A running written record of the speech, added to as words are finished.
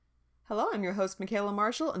Hello, I'm your host, Michaela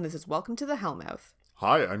Marshall, and this is Welcome to the Hellmouth.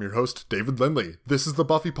 Hi, I'm your host, David Lindley. This is the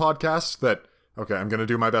Buffy podcast that... Okay, I'm gonna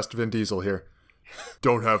do my best Vin Diesel here.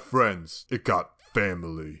 Don't have friends, it got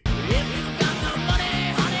family.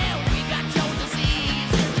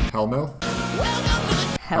 Hellmouth?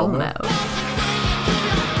 Hellmouth.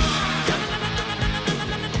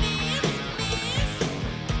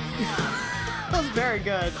 That was very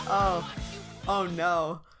good. Oh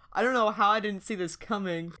no. I don't know how I didn't see this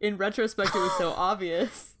coming. In retrospect, it was so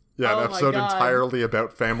obvious. Yeah, an episode entirely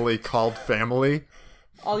about family called Family.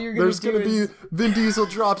 All you're gonna do is... be Vin Diesel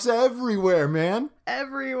drops everywhere, man.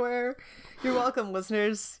 Everywhere. You're welcome,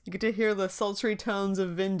 listeners. You get to hear the sultry tones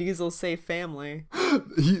of Vin Diesel say family.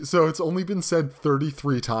 So it's only been said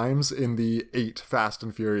 33 times in the 8 Fast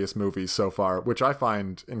and Furious movies so far, which I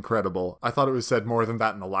find incredible. I thought it was said more than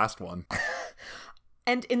that in the last one.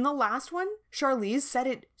 And in the last one, Charlize said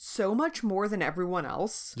it so much more than everyone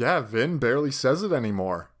else. Yeah, Vin barely says it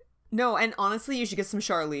anymore. No, and honestly, you should get some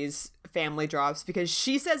Charlize family drops because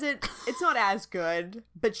she says it's not as good,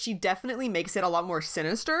 but she definitely makes it a lot more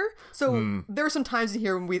sinister. So there are some times in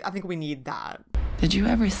here when I think we need that. Did you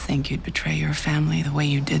ever think you'd betray your family the way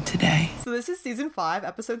you did today? So this is season 5,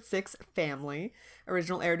 episode 6, Family.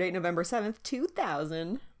 Original air date November 7th,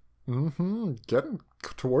 2000. Getting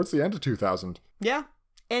towards the end of 2000. Yeah.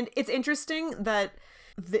 And it's interesting that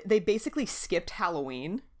they basically skipped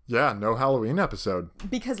Halloween. Yeah, no Halloween episode.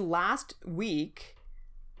 Because last week,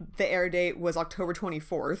 the air date was October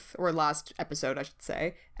 24th, or last episode, I should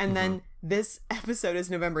say. And then this episode is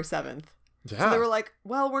November 7th. Yeah. So they were like,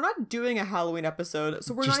 well, we're not doing a Halloween episode,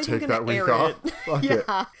 so we're Just not even take going that to week air off. it. Fuck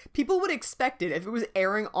Yeah. it. People would expect it. If it was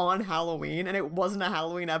airing on Halloween and it wasn't a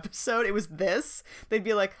Halloween episode, it was this, they'd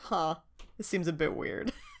be like, huh, this seems a bit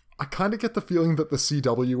weird. I kind of get the feeling that the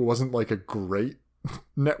CW wasn't like a great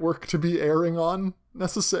network to be airing on,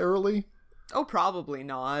 necessarily. Oh, probably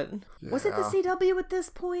not. Yeah. Was it the CW at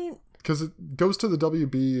this point? Because it goes to the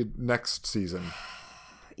WB next season,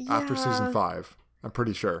 after season 5. I'm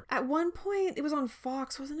pretty sure. At one point, it was on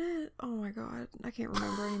Fox, wasn't it? Oh my god, I can't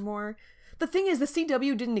remember anymore. The thing is, the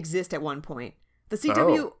CW didn't exist at one point. The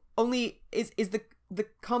CW only is the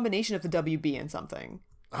combination of the WB and something.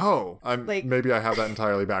 Oh, maybe I have that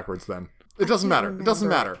entirely backwards then. It doesn't matter. It doesn't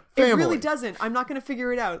matter. Family. It really doesn't. I'm not going to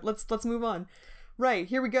figure it out. Let's move on. Right,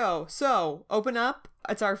 here we go. So, open up.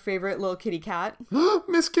 It's our favorite little kitty cat.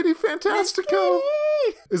 Miss Kitty Fantastico! Miss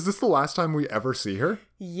Kitty! Is this the last time we ever see her?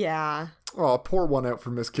 Yeah. Oh, pour one out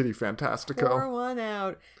for Miss Kitty Fantastico. Pour one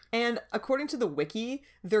out. And according to the wiki,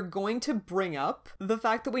 they're going to bring up the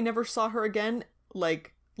fact that we never saw her again,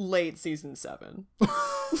 like, late season 7.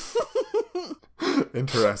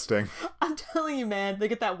 Interesting. I'm telling you, man, they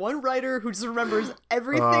get that one writer who just remembers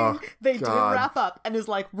everything they didn't wrap up and is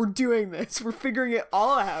like, we're doing this. We're figuring it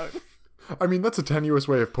all out. I mean, that's a tenuous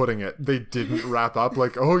way of putting it. They didn't wrap up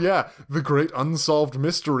like, oh yeah, the great unsolved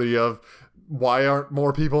mystery of why aren't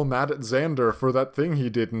more people mad at Xander for that thing he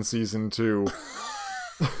did in season 2?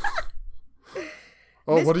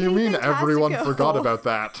 Oh, what do you mean everyone forgot about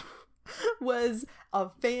that? Was a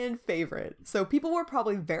fan favorite. So people were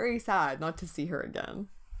probably very sad not to see her again.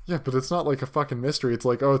 Yeah, but it's not like a fucking mystery. It's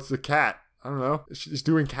like, oh, it's a cat. I don't know. She's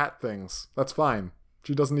doing cat things. That's fine.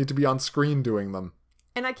 She doesn't need to be on screen doing them.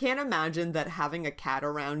 And I can't imagine that having a cat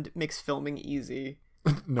around makes filming easy.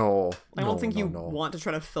 No. I don't think you want to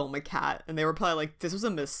try to film a cat. And they were probably like, this was a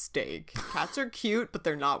mistake. Cats are cute, but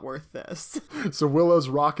they're not worth this. So Willow's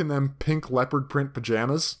rocking them pink leopard print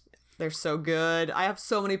pajamas. They're so good. I have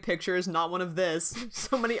so many pictures, not one of this.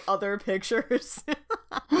 So many other pictures.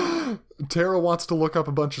 Tara wants to look up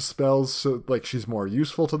a bunch of spells so like she's more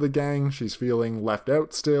useful to the gang. She's feeling left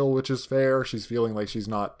out still, which is fair. She's feeling like she's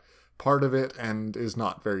not part of it and is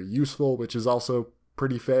not very useful, which is also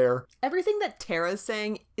pretty fair. Everything that Tara's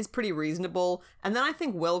saying is pretty reasonable. And then I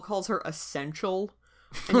think Will calls her essential.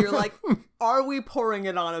 And you're like, are we pouring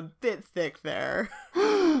it on a bit thick there?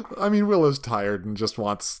 I mean, Willow's tired and just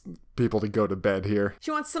wants people to go to bed here.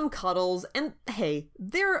 She wants some cuddles, and hey,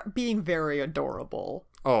 they're being very adorable.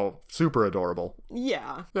 Oh, super adorable.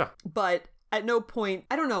 Yeah. Yeah. But at no point,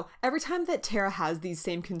 I don't know, every time that Tara has these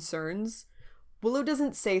same concerns, Willow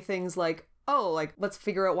doesn't say things like, oh, like, let's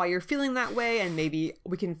figure out why you're feeling that way, and maybe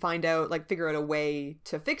we can figure out a way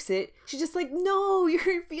to fix it. She's just like, no,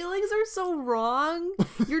 your feelings are so wrong.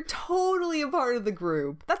 You're totally a part of the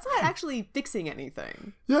group. That's not actually fixing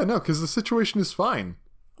anything. Yeah, no, because the situation is fine.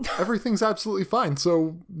 Everything's absolutely fine,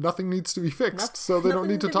 so nothing needs to be fixed, so they don't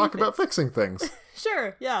need to talk about fixing things.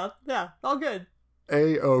 Sure, yeah, all good.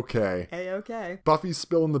 A-okay. A-okay. Buffy's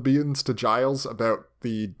spilling the beans to Giles about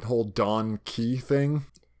the whole Dawn key thing.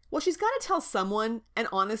 Well, she's got to tell someone, and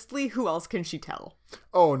honestly, who else can she tell?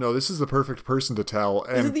 Oh no, this is the perfect person to tell.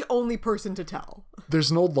 This is And the only person to tell.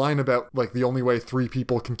 there's an old line about, like, the only way 3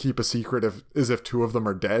 people can keep a secret is if 2 of them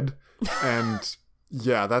are dead. And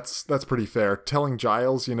yeah, that's pretty fair. Telling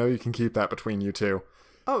Giles, you can keep that between you two.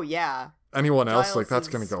 Oh, yeah. Anyone else, Giles like, that's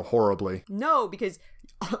is- going to go horribly. No, because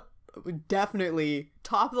definitely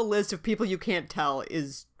top of the list of people you can't tell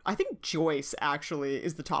is, I think Joyce actually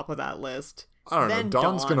is the top of that list. I don't Then know.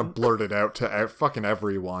 Dawn's Dawn. going to blurt it out to fucking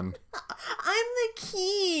everyone. I'm the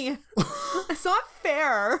key. It's not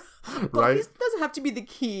fair. Right? Buffy doesn't have to be the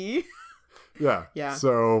key. Yeah. Yeah.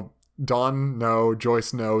 So Dawn, no.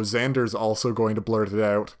 Joyce, no. Xander's also going to blurt it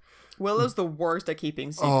out. Willow's the worst at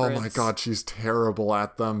keeping secrets. Oh my god, she's terrible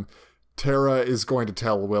at them. Tara is going to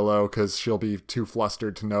tell Willow because she'll be too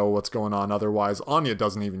flustered to know what's going on otherwise. Anya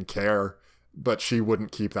doesn't even care, but she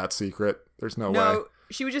wouldn't keep that secret. There's no way. No,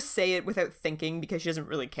 she would just say it without thinking because she doesn't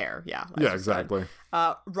really care. Yeah. like Yeah, you said. exactly.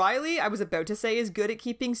 Riley, I was about to say, is good at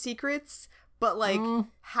keeping secrets, but like,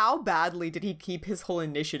 how badly did he keep his whole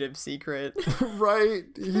initiative secret? Right?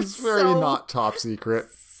 He's very So- not top secret.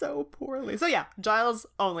 So poorly. So yeah, Giles,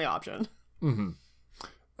 only option.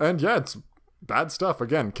 And yeah, it's bad stuff.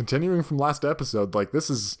 Again, continuing from last episode, like, this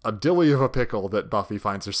is a dilly of a pickle that Buffy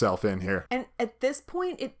finds herself in here. And at this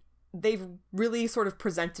point, they've really sort of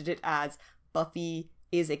presented it as Buffy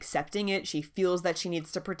is accepting it. She feels that she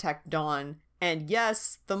needs to protect Dawn. And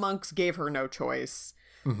yes, the monks gave her no choice.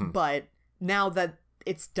 But now that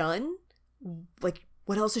it's done, like,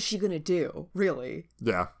 what else is she gonna do, really?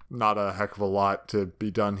 Yeah, not a heck of a lot to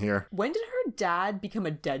be done here. When did her dad become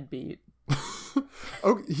a deadbeat?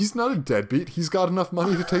 Oh, he's not a deadbeat. He's got enough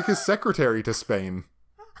money to take his secretary to Spain.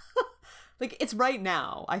 Like, it's right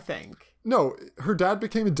now, I think. No, her dad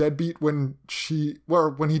became a deadbeat when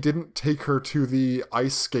he didn't take her to the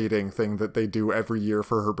ice skating thing that they do every year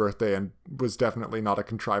for her birthday, and was definitely not a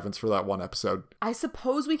contrivance for that one episode. I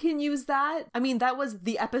suppose we can use that. I mean, that was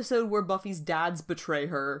the episode where Buffy's dads betray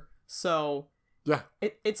her, so Yeah.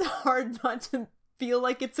 it's hard not to feel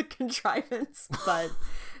like it's a contrivance, but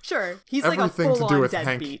sure. He's Everything like a to do full-on with Hank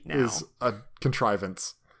deadbeat now. is a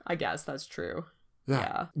contrivance. I guess that's true. Yeah.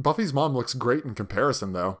 Yeah. Buffy's mom looks great in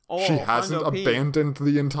comparison, though. Oh, she hasn't Hundo P. abandoned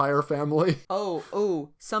the entire family.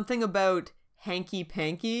 Oh, something about Hanky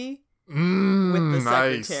Panky? With the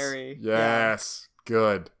Nice. secretary. Yes.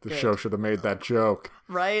 Good. The Good. show should have made that joke.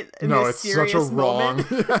 Right? In No, this it's such a serious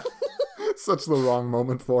moment. wrong... such the wrong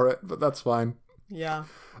moment for it, but that's fine. Yeah.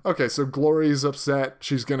 Okay, so Glory's upset.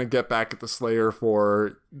 She's gonna get back at the Slayer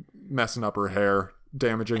for messing up her hair,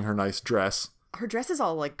 damaging her nice dress. Her dress is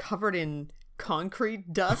all like covered in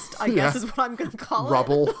concrete dust, I Yeah. guess is what I'm gonna call it.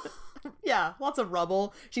 Rubble. Yeah, lots of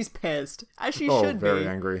rubble. She's pissed, as she Oh, should very be.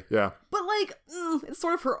 angry. Yeah. But like, it's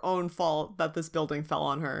sort of her own fault that this building fell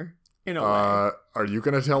on her, in a way. Are you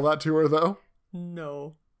gonna tell that to her, though?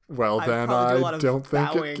 No. Well, I'd then probably do a I lot of don't think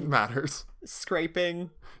it bowing. matters. Scraping.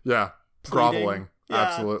 Yeah. Pleading. Groveling. Yeah.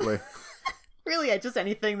 Absolutely. Really, just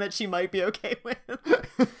anything that she might be okay with.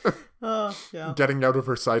 Yeah. Getting out of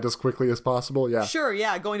her sight as quickly as possible. Yeah. Sure,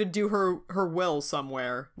 yeah, going to do her will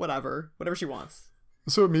somewhere. Whatever she wants.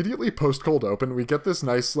 So immediately post cold open, we get this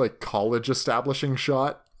nice like college establishing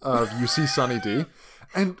shot of UC Sunny D,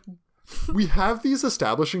 and we have these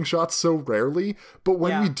establishing shots so rarely, but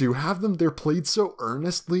when Yeah. we do have them, they're played so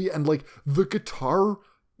earnestly, and like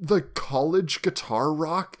the college guitar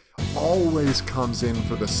rock always comes in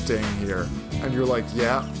for the sting here, and you're like,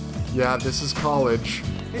 yeah, this is college.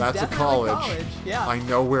 That's a definitely college. Yeah. I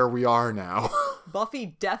know where we are now. Buffy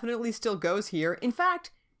definitely still goes here. In fact,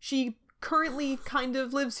 she currently kind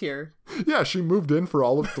of lives here. Yeah, she moved in for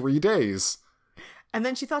all of 3 days. And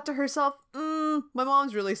then she thought to herself, my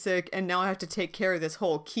mom's really sick, and now I have to take care of this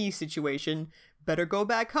whole key situation. Better go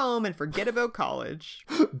back home and forget about college.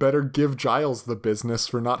 Better give Giles the business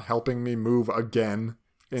for not helping me move again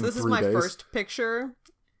in 3 So this days. is my first picture.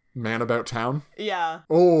 Man about town? Yeah.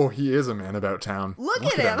 Oh, he is a man about town. Look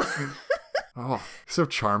at him. Oh, so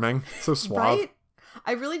charming, so suave. Right?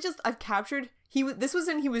 I've captured, this was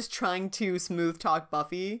when he was trying to smooth talk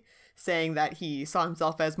Buffy, saying that he saw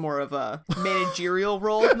himself as more of a managerial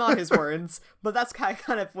role, not his words, but that's kind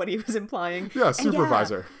of what he was implying. Yeah, And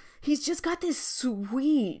supervisor. he's just got this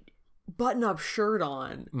sweet button-up shirt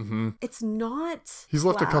on. Mm-hmm. It's not He's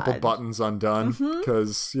left a couple plaid. buttons undone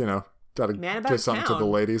because, gotta Man about give something to the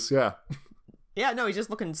town. ladies. Yeah, Yeah, no, he's just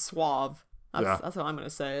looking suave. That's, Yeah. that's how I'm going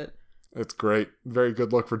to say it. it's great. Very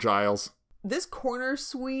good look for Giles. This corner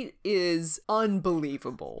suite is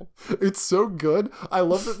unbelievable. It's so good. I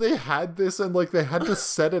love that they had this and like they had to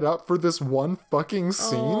set it up for this one fucking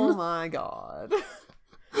scene. Oh my god.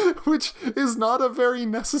 Which is not a very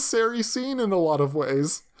necessary scene in a lot of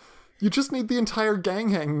ways. You just need the entire gang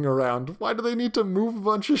hanging around. Why do they need to move a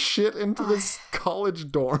bunch of shit into this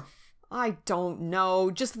college dorm? I don't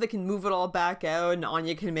know. Just so they can move it all back out and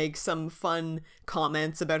Anya can make some fun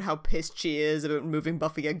comments about how pissed she is about moving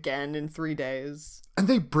Buffy again in 3 days. And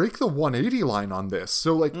they break the 180 line on this.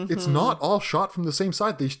 So, like, it's not all shot from the same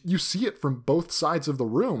side. You see it from both sides of the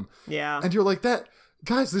room. Yeah. And you're like,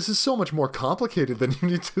 guys, this is so much more complicated than you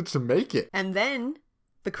need to make it. And then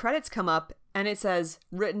the credits come up and it says,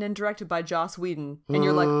 written and directed by Joss Whedon. And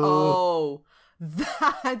you're like, oh,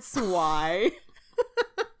 that's why.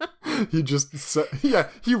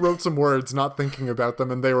 He wrote some words, not thinking about them,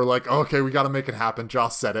 and they were like, okay, we gotta make it happen.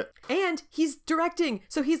 Joss said it. And he's directing.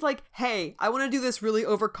 So he's like, hey, I want to do this really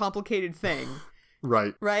overcomplicated thing.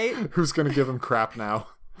 Right. Right? Who's gonna give him crap now?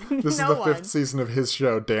 This No is the 5th one. season of his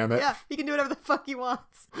show, damn it. Yeah, he can do whatever the fuck he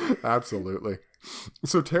wants. Absolutely.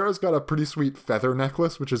 So Tara's got a pretty sweet feather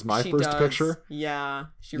necklace, which is my She first does. picture. Yeah,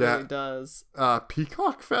 she Yeah. really does.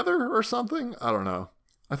 Peacock feather or something? I don't know.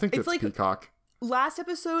 I think it's like- peacock. Last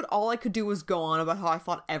episode, all I could do was go on about how I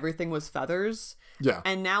thought everything was feathers. Yeah.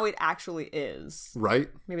 And now it actually is. Right?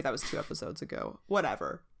 Maybe that was 2 episodes ago.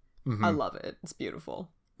 Whatever. I love it. It's beautiful.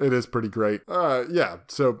 It is pretty great. Yeah,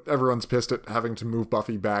 so everyone's pissed at having to move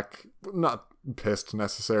Buffy back. Not pissed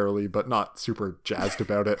necessarily, but not super jazzed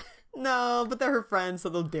about it. No, but they're her friends, so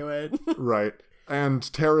they'll do it. Right. And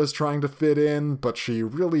Tara's trying to fit in, but she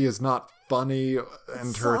really is not funny, and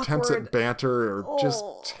It's her attempts awkward. at banter are just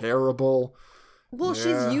Oh. terrible. Well,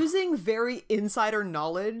 Yeah. she's using very insider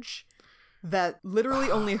knowledge that literally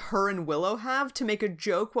only her and Willow have to make a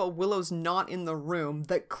joke while Willow's not in the room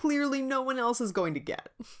that clearly no one else is going to get.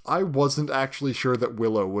 I wasn't actually sure that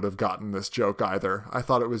Willow would have gotten this joke either. I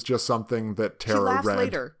thought it was just something that Tara She laughs read.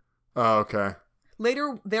 later. Oh, okay.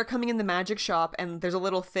 Later, they're coming in the magic shop, and there's a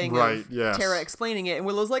little thing Right, of yes. Tara explaining it, and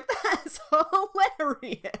Willow's like, that's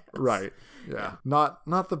hilarious. Right. Yeah.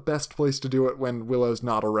 Not the best place to do it when Willow's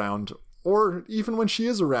not around, or even when she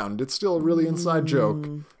is around. It's still a really inside joke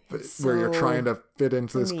where you're so trying to fit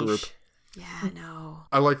into this niche. group. Yeah, I know.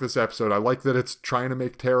 I like this episode. I like that it's trying to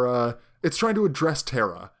make Tara. It's trying to address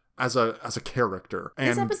Tara as a character,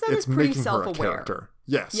 and episode it's is pretty making her a self-aware. character.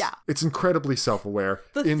 Yes. Yeah. It's incredibly self-aware.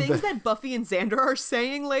 The things that Buffy and Xander are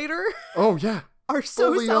saying later Oh yeah. are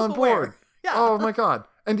so Fully self-aware. on board. Yeah. Oh my god.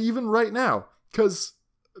 And even right now, because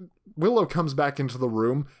Willow comes back into the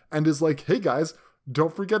room and is like, hey guys,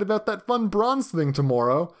 don't forget about that fun bronze thing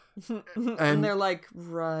tomorrow. And they're like,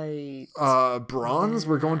 right. Bronze?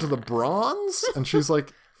 We're going to the bronze? And she's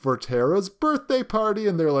like, for Tara's birthday party.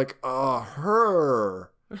 And they're like, her.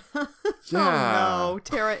 Yeah. Oh no,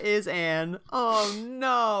 Tara is Anne. Oh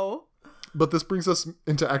no. But this brings us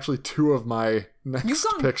into actually 2 of my next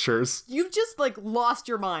gone- pictures You've just like lost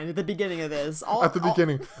your mind at the beginning of this. at the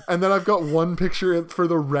beginning. And then I've got one picture for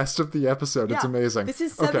the rest of the episode. It's Yeah. amazing. This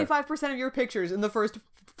is Okay. 75% of your pictures in the first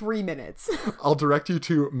 3 minutes. I'll direct you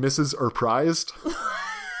to Mrs. Urprized.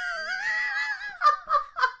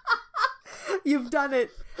 You've done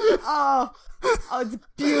it. Oh, it's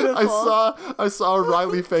beautiful. I saw a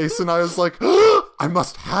Riley face and I was like, I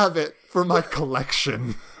must have it for my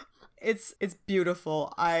collection. It's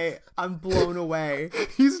beautiful. I'm blown away.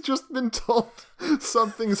 He's just been told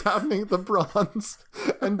something's happening at the bronze,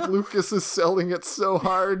 and Lucas is selling it so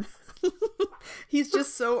hard. He's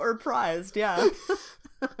just so surprised. Yeah.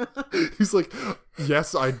 He's like,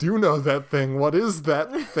 yes, I do know that thing. What is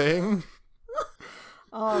that thing?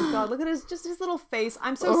 Oh god, look at his little face.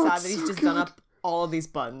 I'm so sad it's that he's so just done good. up all of these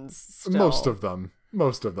buttons. Still. Most of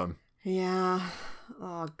them. Yeah.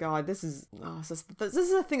 Oh god, this is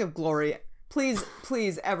a thing of glory. Please,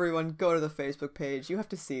 everyone, go to the Facebook page. You have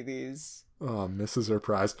to see these. Oh, Mrs.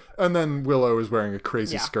 Surprise. And then Willow is wearing a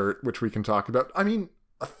crazy Yeah. skirt, which we can talk about. I mean,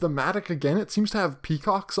 a thematic again. It seems to have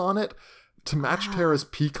peacocks on it to match Tara's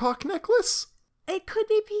peacock necklace. It could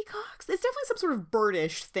be peacocks. It's definitely some sort of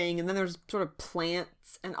birdish thing, and then there's sort of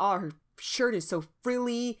plants, and her shirt is so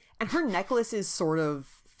frilly, and her necklace is sort of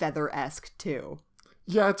feather-esque too.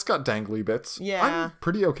 Yeah, it's got dangly bits. Yeah. I'm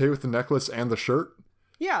pretty okay with the necklace and the shirt.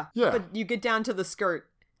 Yeah. Yeah. But you get down to the skirt,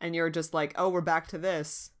 and you're just like, oh, we're back to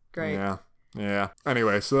this. Great. Yeah.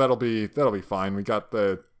 Anyway, so that'll be fine. We got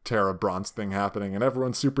the Tara bronze thing happening, and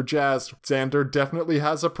everyone's super jazzed. Xander definitely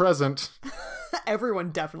has a present. Everyone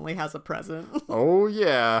definitely has a present. Oh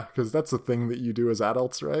yeah, because that's a thing that you do as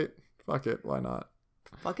adults, right? Fuck it, why not?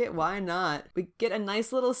 Fuck it, why not? We get a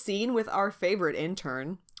nice little scene with our favorite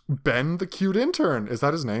intern. Ben, the cute intern. Is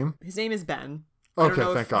that his name? His name is Ben. I Okay, don't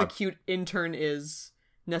know thank if God. the cute intern is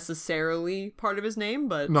necessarily part of his name,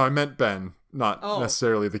 but No, I meant Ben, not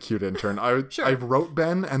necessarily the cute intern. Sure. I wrote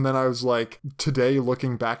Ben, and then I was like, today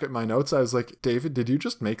looking back at my notes, I was like, David, did you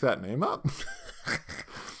just make that name up?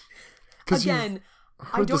 again, I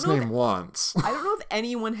heard don't this know. name once. I don't know if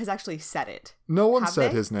anyone has actually said it. No one Have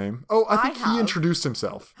said they? his name. Oh, I think have. he introduced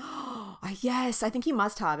himself. Yes, I think he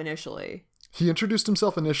must have initially. He introduced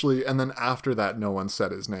himself initially, and then after that, no one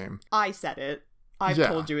said his name. I said it. I've Yeah.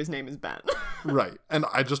 told you his name is Ben. Right. And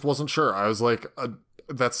I just wasn't sure. I was like,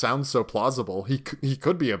 that sounds so plausible. He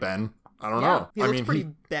could be a Ben. I don't know. He looks pretty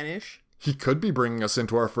Ben-ish. he could be bringing us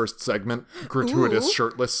into our first segment, gratuitous Ooh.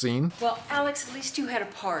 shirtless scene. Well, Alex, at least you had a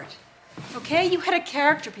part. Okay? You had a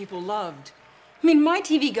character people loved. I mean, my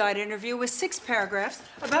TV Guide interview was 6 paragraphs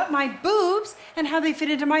about my boobs and how they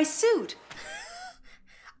fit into my suit.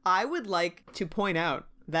 I would like to point out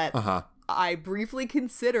that I briefly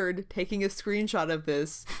considered taking a screenshot of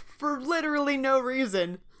this for literally no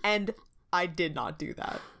reason, and I did not do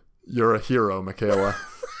that. You're a hero, Michaela.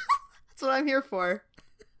 That's what I'm here for.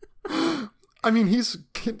 I mean, he's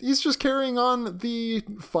just carrying on the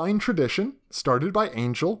fine tradition started by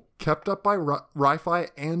Angel, kept up by Ri-Fi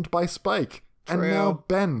and by Spike. And True. now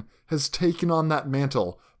Ben has taken on that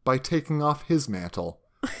mantle by taking off his mantle.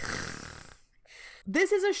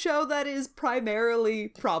 This is a show that is primarily,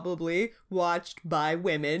 probably, watched by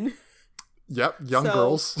women. Yep, young So-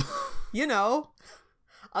 girls. You know,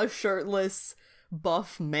 a shirtless,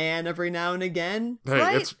 buff man every now and again. Hey,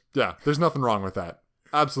 right? there's nothing wrong with that.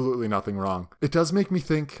 Absolutely nothing wrong. It does make me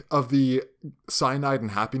think of the Cyanide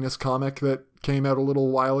and Happiness comic that came out a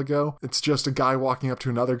little while ago. It's just a guy walking up to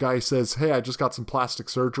another guy. He says, "Hey, I just got some plastic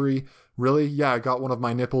surgery." "Really?" "Yeah, I got one of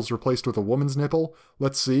my nipples replaced with a woman's nipple."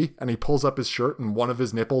 "Let's see." And he pulls up his shirt and one of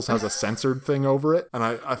his nipples has a censored thing over it. And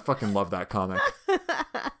I fucking love that comic.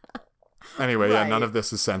 Anyway, yeah, none Right. of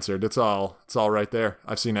this is censored. It's all right there.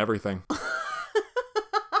 I've seen everything.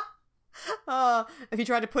 If you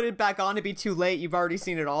try to put it back on, it'd be too late. You've already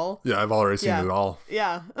seen it all. Yeah, I've already seen Yeah. it all.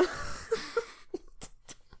 Yeah.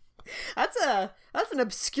 That's an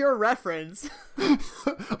obscure reference.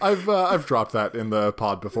 I've dropped that in the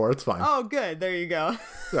pod before. It's fine. Oh, good. There you go.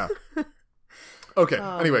 Yeah. Okay.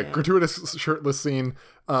 Anyway, man. gratuitous shirtless scene.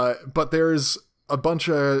 But there's a bunch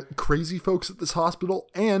of crazy folks at this hospital,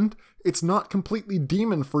 and it's not completely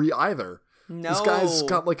demon free either. No. This guy's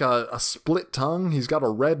got like a split tongue. He's got a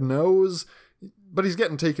red nose, but he's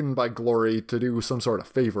getting taken by Glory to do some sort of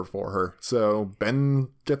favor for her. So Ben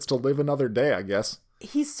gets to live another day, I guess.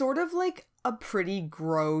 He's sort of like a pretty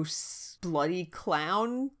gross, bloody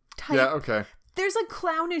clown type. Yeah. Okay. There's a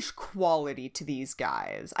clownish quality to these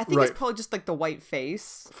guys. I think Right. it's probably just like the white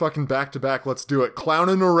face. Fucking back to back. Let's do it.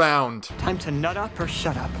 Clowning around. Time to nut up or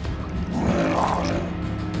shut up.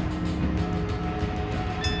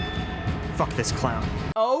 Fuck this clown.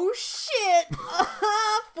 Oh shit!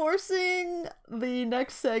 Forcing the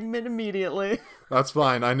next segment immediately. That's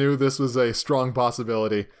fine. I knew this was a strong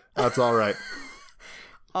possibility. That's all right.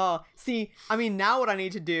 See, I mean, now what I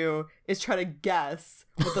need to do is try to guess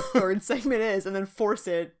what the third segment is, and then force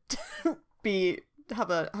it to have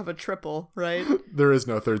a triple, right? There is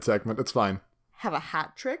no third segment. It's fine. Have a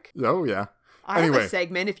hat trick. Oh, yeah. I have Anyway. a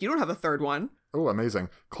segment. If you don't have a third one, Oh, amazing.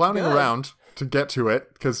 Clowning Good. around to get to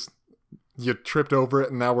it, because you tripped over it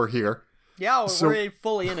and now we're here. yeah, So- we're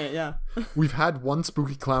fully in it. Yeah, We've had one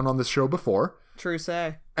spooky clown on this show before, true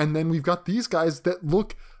say. and then we've got these guys that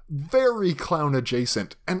look very clown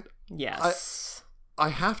adjacent. And Yes. I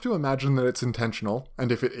have to imagine that it's intentional,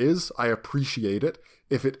 and if it is, I appreciate it.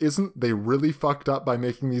 If it isn't, they really fucked up by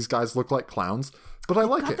making these guys look like clowns, but I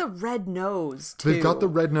like got it. the red nose too. They've got the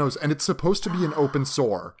red nose, and it's supposed to be an open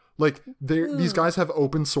sore. Like, these guys have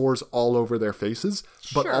open sores all over their faces,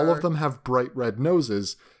 but all Sure. of them have bright red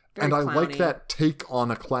noses. Very and I like clowny. that take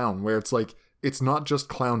on a clown, where it's like, it's not just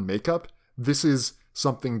clown makeup. This is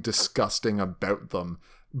something disgusting about them.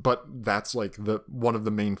 But that's like one of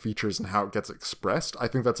the main features and how it gets expressed. I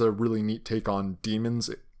think that's a really neat take on demons,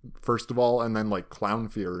 first of all, and then like clown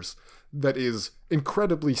fears. That is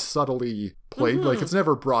incredibly subtly played. Like, it's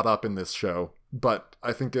never brought up in this show, but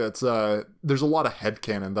I think it's there's a lot of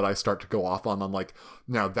headcanon that I start to go off on. I'm like,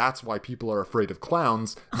 now that's why people are afraid of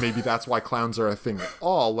clowns. Maybe that's why clowns are a thing at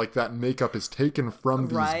all. Like, that makeup is taken from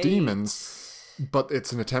these Right. demons, but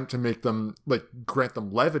it's an attempt to make them, like, grant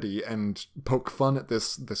them levity and poke fun at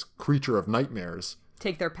this creature of nightmares.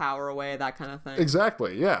 Take their power away, that kind of thing.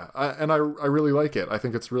 Exactly, yeah. I really like it. I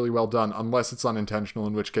think it's really well done, unless it's unintentional,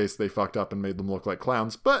 in which case they fucked up and made them look like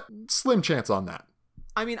clowns, but slim chance on that.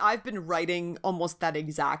 I mean, I've been writing almost that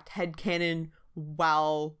exact headcanon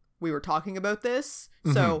while we were talking about this.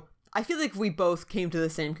 So I feel like if we both came to the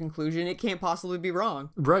same conclusion, it can't possibly be wrong.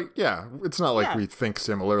 Right? Yeah. It's not like Yeah. we think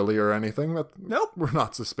similarly or anything. Nope. We're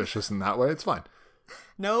not suspicious in that way. It's fine.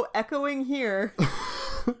 No echoing here.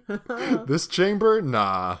 This chamber?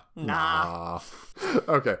 Nah.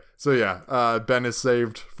 Okay. So yeah, Ben is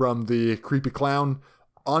saved from the creepy clown.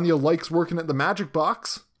 Anya likes working at the magic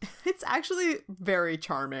box. It's actually very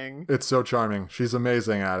charming. It's so charming. She's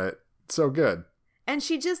amazing at it. It's so good. And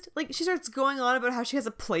she just, like, she starts going on about how she has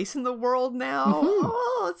a place in the world now.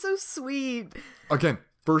 Oh, it's so sweet. Again,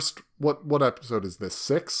 first, what episode is this?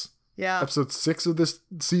 6? Yeah. Episode 6 of this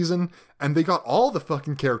season, and they got all the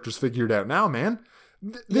fucking characters figured out now, man.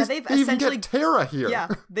 They've they even essentially get Tara here. Yeah,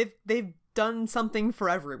 they've done something for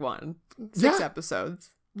everyone. 6 Yeah.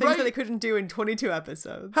 episodes. Things Right. that they couldn't do in 22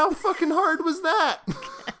 episodes. How fucking hard was that?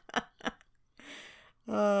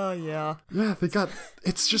 Oh, yeah. Yeah,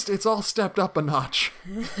 it's all stepped up a notch.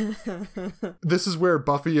 This is where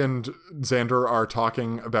Buffy and Xander are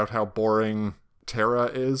talking about how boring Tara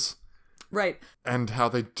is Right. and how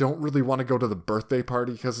they don't really want to go to the birthday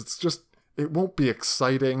party because it won't be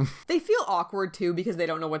exciting. They feel awkward too because they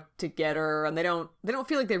don't know what to get her and they don't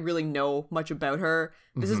feel like they really know much about her.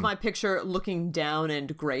 This is my picture looking down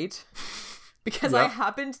and great. Because I Yep.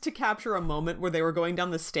 happened to capture a moment where they were going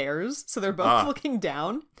down the stairs, so they're both looking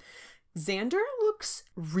down. Xander looks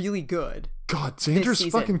really good. God, Xander's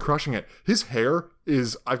season. fucking crushing it. His hair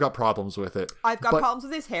I've got problems with it. I've got But- problems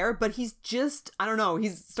with his hair, but he's just, I don't know,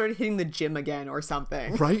 he's started hitting the gym again or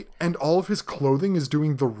something. Right? And all of his clothing is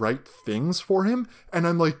doing the right things for him. And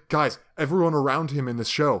I'm like, guys, everyone around him in this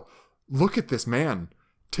show, look at this man.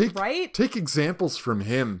 Right? Take examples from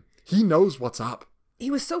him. He knows what's up. He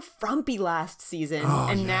was so frumpy last season, Oh,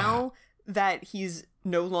 and yeah. now that he's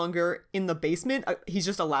no longer in the basement, he's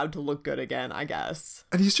just allowed to look good again, I guess.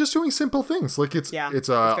 And he's just doing simple things. Like it's Yeah, a, it's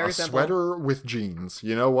very a simple. sweater with jeans.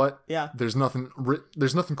 You know what? Yeah. There's nothing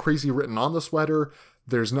crazy written on the sweater.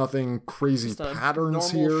 There's nothing crazy Just a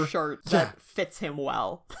patterns normal here. shirt Yeah. that fits him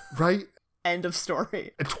well. Right? End of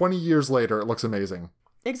story. And 20 years later, it looks amazing.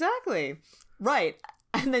 Exactly. Right.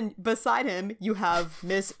 And then beside him, you have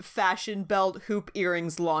Miss Fashion Belt Hoop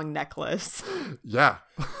Earrings Long Necklace. Yeah.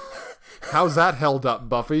 How's that held up,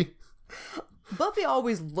 Buffy? Buffy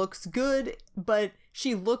always looks good, but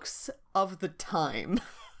she looks of the time.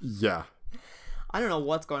 Yeah. I don't know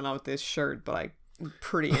what's going on with this shirt, but I'm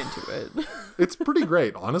pretty into it. It's pretty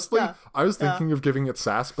great, honestly. Yeah. I was thinking of giving it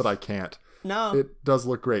sass, but I can't. No. It does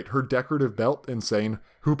look great. Her decorative belt, insane.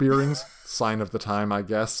 Hoop earrings, sign of the time, I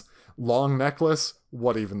guess. Long necklace,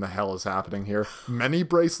 what even the hell is happening here? Many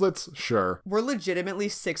bracelets, sure. We're legitimately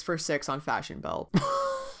 6 for 6 on Fashion Belt.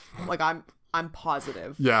 Like I'm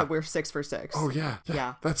positive Yeah. that we're 6 for 6. Oh yeah,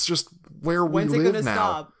 Yeah. That's just where When's we it live gonna now.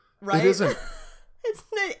 stop? Right? It isn't.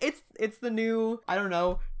 It's the new, I don't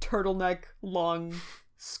know, turtleneck long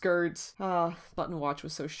skirt. Button Watch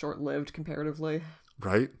was so short-lived comparatively.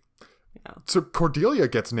 Right? Yeah. So Cordelia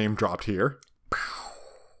gets name dropped here.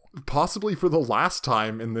 Possibly for the last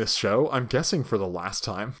time in this show. I'm guessing for the last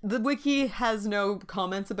time. The wiki has no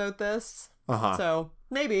comments about this. Uh-huh. So,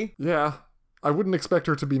 maybe. Yeah. I wouldn't expect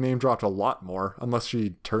her to be name dropped a lot more unless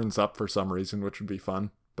she turns up for some reason, which would be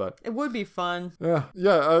fun. But It would be fun.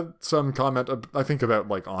 yeah, some comment, I think, about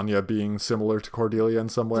like Anya being similar to Cordelia in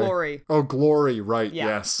some way. Glory. Oh, Glory, right, Yeah.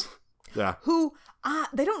 yes. Yeah. Who,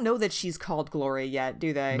 they don't know that she's called Glory yet,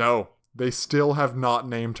 do they? No, they still have not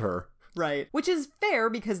named her. Right. Which is fair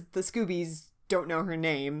because the Scoobies don't know her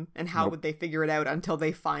name, and how would they figure it out until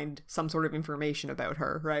they find some sort of information about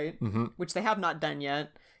her, right? Mm-hmm. Which they have not done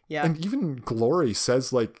yet. Yeah. And even Glory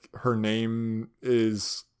says like her name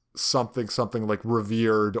is something like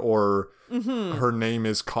revered, or her name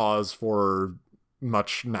is cause for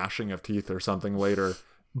much gnashing of teeth or something later,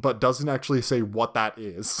 but doesn't actually say what that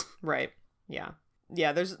is. Right. Yeah.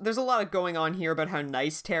 Yeah, there's a lot of going on here about how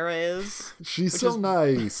nice Tara is. She's Which so is-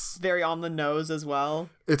 nice. Very on the nose as well.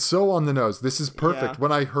 It's so on the nose. This is perfect. Yeah. When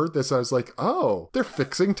I heard this, I was like, oh, they're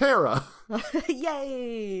fixing Tara.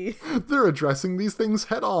 Yay! They're addressing these things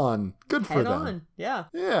head on. Good for Head them. on. Yeah.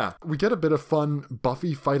 Yeah. We get a bit of fun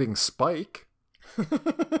Buffy fighting Spike.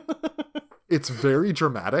 It's very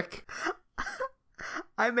dramatic.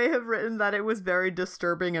 I may have written that it was very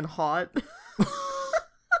disturbing and hot.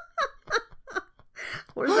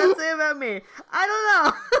 What does that say about me? I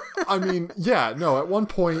don't know. I mean, yeah, no, at one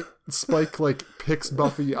point, Spike, like, picks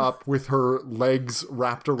Buffy up with her legs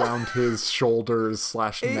wrapped around his shoulders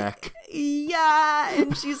 / neck. Yeah,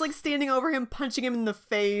 and she's like standing over him, punching him in the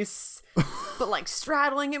face, but like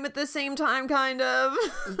straddling him at the same time, kind of.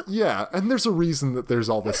 Yeah, and there's a reason that there's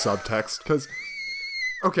all this subtext, because...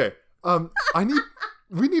 Okay, I need...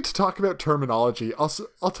 We need to talk about terminology. I'll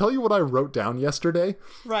tell you what I wrote down yesterday.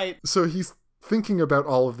 Right. So he's thinking about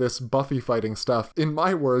all of this Buffy fighting stuff, in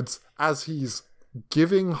my words, as he's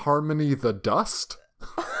giving Harmony the dust.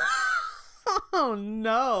 Oh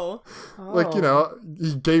no. Like, you know,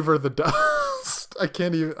 he gave her the dust. I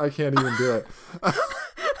can't even do it.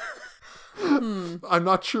 I'm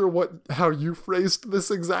not sure how you phrased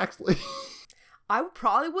this exactly. I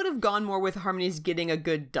probably would have gone more with Harmony's getting a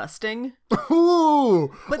good dusting.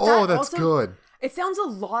 Ooh! But Oh, that that's also- good. It sounds a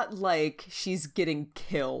lot like she's getting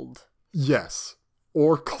killed. Yes.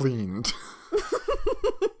 Or cleaned.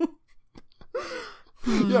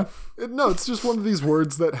 Yeah. No, it's just one of these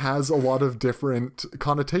words that has a lot of different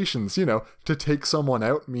connotations. You know, to take someone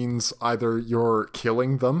out means either you're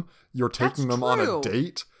killing them, you're taking them on a true.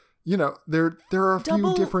 date. You know, there are a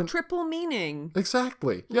Double, few different... triple meaning.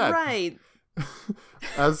 Exactly. Yeah. Right.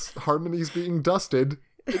 As Harmony's being dusted,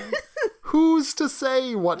 who's to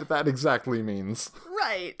say what that exactly means?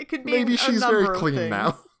 Right. It could be Maybe a she's number very of things things.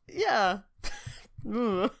 now. Yeah.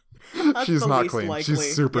 Ugh. That's She's the not least clean. likely.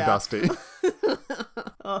 She's super Yeah. dusty.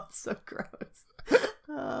 Oh, it's so gross.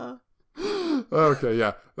 Okay,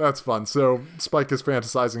 yeah, that's fun. So Spike is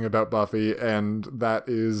fantasizing about Buffy, and that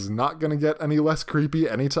is not going to get any less creepy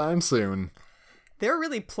anytime soon. They're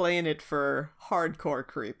really playing it for hardcore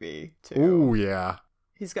creepy too. Ooh, yeah.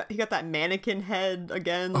 He got that mannequin head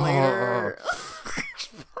again later.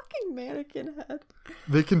 Fucking mannequin head.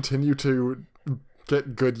 They continue to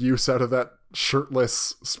get good use out of that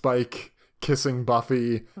shirtless Spike kissing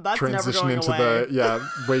Buffy That's transition never going into away. the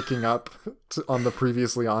waking up on the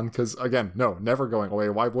previously on, because again, no, never going away.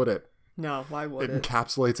 Why would it? No, why would It it?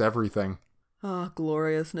 encapsulates everything. Oh,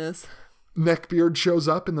 gloriousness. Neckbeard shows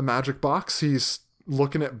up in the magic box. He's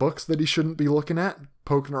looking at books that he shouldn't be looking at,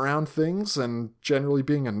 poking around things, and generally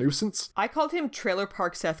being a nuisance. I called him Trailer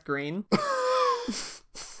Park Seth Green.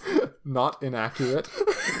 Not inaccurate.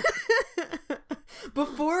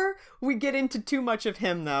 Before we get into too much of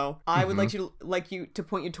him, though, I would like you to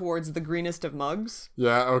point you towards the greenest of mugs.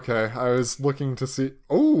 Yeah, okay. I was looking to see...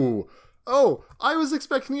 Oh, I was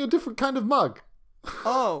expecting a different kind of mug.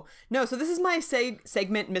 Oh, no, so this is my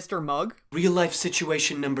segment, Mr. Mug. Real life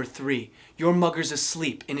situation number 3. Your mugger's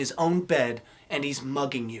asleep in his own bed and he's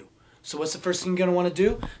mugging you. So what's the first thing you're gonna want to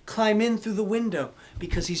do? Climb in through the window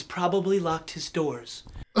because he's probably locked his doors.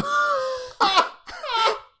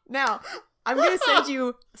 Now, I'm going to send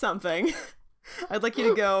you something. I'd like you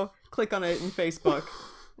to go click on it in Facebook.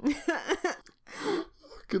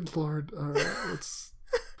 Good lord. All right, let's...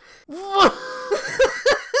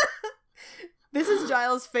 This is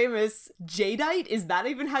Giles' famous jadeite. Is that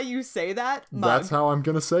even how you say that? Mug. That's how I'm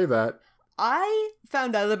gonna say that. I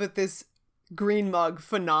found out about this green mug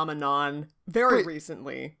phenomenon very Wait.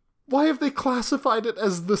 recently. Why have they classified it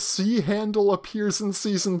as the C handle appears in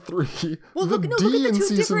season 3? Well, the look at D the in two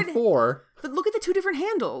season different- 4? But look at the two different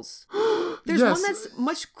handles. There's Yes. one that's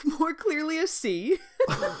much more clearly a C.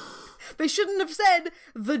 They shouldn't have said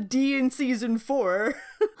the D in season 4.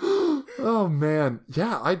 Oh man,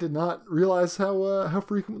 yeah, I did not realize how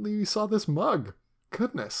frequently we saw this mug.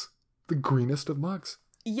 Goodness, the greenest of mugs.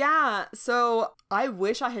 Yeah, so I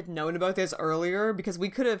wish I had known about this earlier because we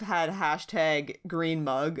could have had hashtag green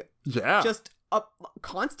mug Yeah, just up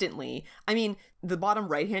constantly. I mean, the bottom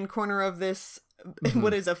right-hand corner of this,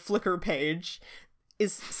 what is a Flickr page,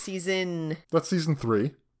 is season... that's season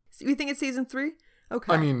 3. You think it's season 3?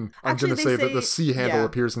 Okay. I mean, I'm Actually, gonna they say that the C handle yeah.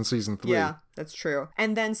 appears in season 3. Yeah, that's true.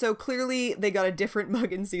 And then, so clearly they got a different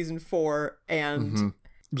mug in season 4, and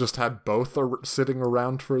Just had both sitting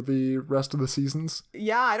around for the rest of the seasons.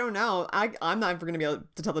 yeah, I don't know. I'm not ever going to be able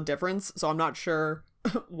to tell the difference, so I'm not sure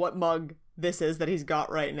what mug this is that he's got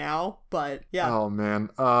right now, but yeah. Oh man,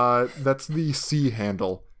 that's the C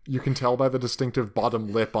handle. You can tell by the distinctive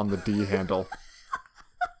bottom lip on the D handle.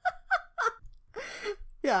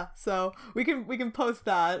 Yeah, so we can post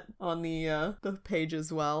that on the page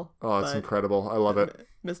as well. Oh, it's but- incredible. I love it.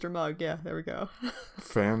 Mr. Mug, yeah, there we go.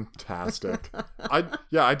 Fantastic. I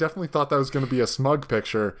definitely thought that was going to be a smug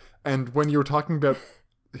picture. And when you were talking about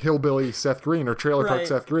Hillbilly Seth Green or Trailer Park Right.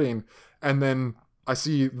 Seth Green, and then I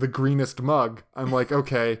see the greenest mug, I'm like,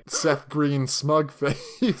 okay, Seth Green smug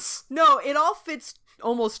face. No, it all fits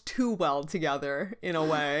almost too well together in a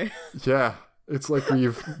way. Yeah, it's like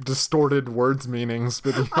we've distorted words meanings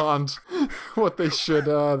beyond what they should.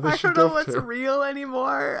 I don't know go what's to. real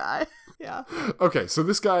anymore. Yeah. Okay, so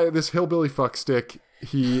this guy, this hillbilly fuckstick,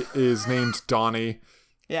 he is named Donnie.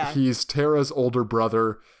 Yeah. He's Tara's older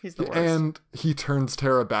brother. He's the worst. And he turns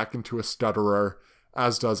Tara back into a stutterer,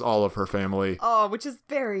 as does all of her family. Oh, which is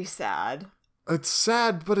very sad. It's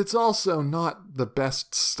sad, but it's also not the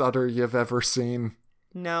best stutter you've ever seen.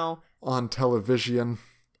 No. on television.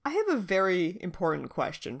 I have a very important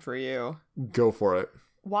question for you. Go for it.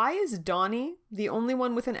 Why is Donnie the only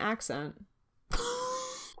one with an accent?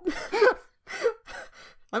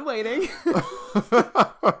 I'm waiting.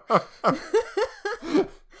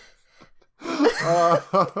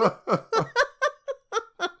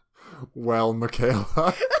 Well,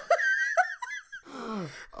 Michaela.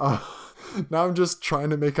 Now I'm just trying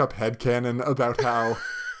to make up headcanon about how,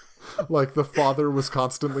 like, the father was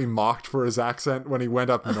constantly mocked for his accent when he went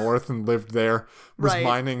up north and lived there, was Right.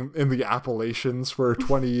 mining in the Appalachians for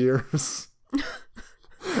 20 years.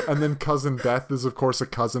 And then Cousin Beth is, of course, a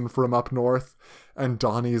cousin from up north, and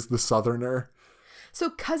Donnie is the southerner. So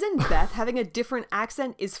Cousin Beth having a different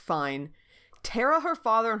accent is fine. Tara, her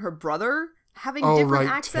father, and her brother having Oh, different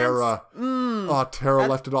right, accents? Tara. Tara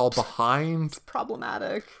left it all behind.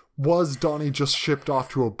 Problematic. Was Donnie just shipped off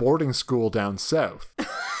to a boarding school down south?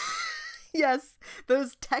 Yes,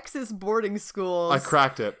 those Texas boarding schools. I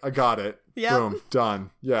cracked it. I got it. Yep. Boom.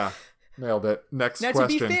 Done. Yeah. Nailed it. Next Now,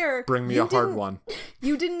 question. to be fair, Bring me you a hard didn't- one.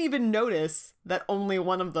 You didn't even notice that only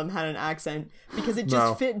one of them had an accent because it just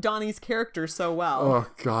No. fit Donnie's character so well. Oh,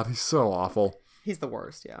 God. He's so awful. He's the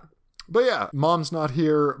worst, yeah. But yeah, Mom's not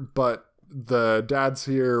here, but the dad's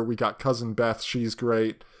here. We got Cousin Beth. She's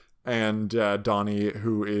great. And Donnie,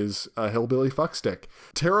 who is a hillbilly fuckstick.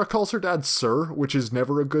 Tara calls her dad Sir, which is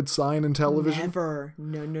never a good sign in television. Never.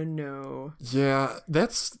 No. Yeah,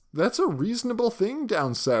 that's a reasonable thing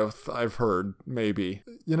down south, I've heard, maybe.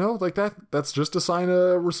 You know, like that's just a sign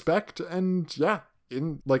of respect, and yeah,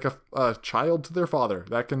 in like a child to their father.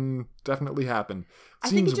 That can definitely happen. I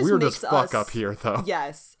think it Seems just weird as makes fuck us- up here, though.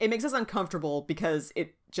 Yes, it makes us uncomfortable because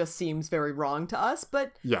it just seems very wrong to us,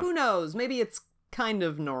 but Yeah. who knows? Maybe it's kind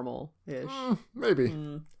of normal-ish.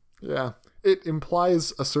 Maybe. Yeah. It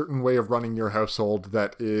implies a certain way of running your household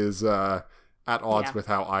that is at odds Yeah. with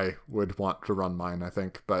how I would want to run mine, I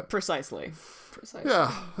think. But Precisely.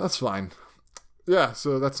 yeah, that's fine. Yeah,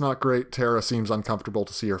 so that's not great. Tara seems uncomfortable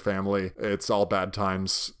to see her family. It's all bad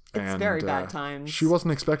times. It's very bad times. She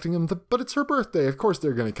wasn't expecting them, but it's her birthday. Of course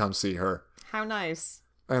they're going to come see her. How nice.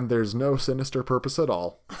 And there's no sinister purpose at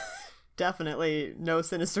all. Definitely no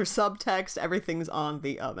sinister subtext. Everything's on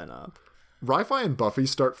the up and up. Ri-Fi and Buffy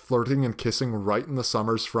start flirting and kissing right in the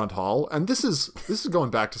Summers front hall, and this is going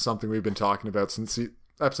back to something we've been talking about since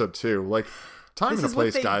episode 2. Like, time This and a is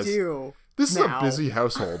place, what they guys. do. This now. is a busy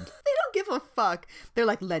household. They don't give a fuck. They're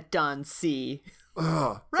like, let Dawn see.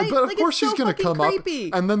 Right? But of Like, course it's she's so gonna fucking come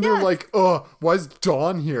creepy. up, and then they're Yes. like, why is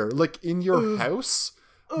Dawn here? Like, in your house?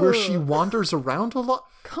 Where she wanders around a lot?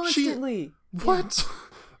 Constantly. What?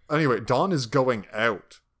 Anyway, Dawn is going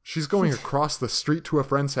out. She's going across the street to a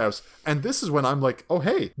friend's house, and this is when I'm like, oh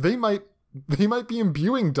hey, they might be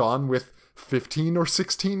imbuing Dawn with 15 or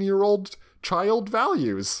 16-year-old child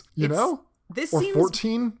values, you know? This Or seems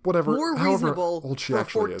 14, whatever, more however reasonable old she for a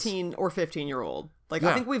actually is. 14 or 15-year-old. Like, Yeah.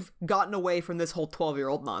 I think we've gotten away from this whole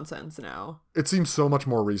 12-year-old nonsense now. It seems so much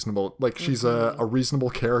more reasonable. Like, she's a reasonable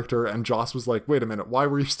character, and Joss was like, wait a minute, why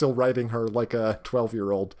were you still writing her like a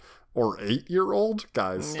 12-year-old or 8-year-old?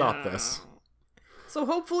 Guys, stop this. So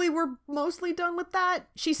hopefully we're mostly done with that.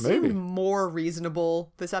 She seemed Maybe. more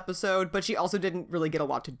reasonable this episode, but she also didn't really get a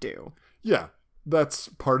lot to do. Yeah, that's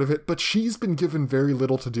part of it, but she's been given very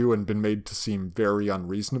little to do and been made to seem very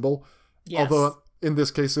unreasonable. Yes. Although, in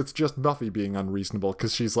this case, it's just Buffy being unreasonable,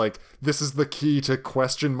 because she's like, this is the key to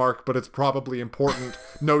question mark, but it's probably important.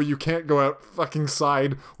 No, you can't go out fucking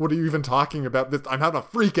side. What are you even talking about? This, I'm having a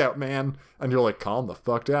freak out, man. And you're like, calm the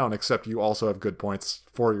fuck down, except you also have good points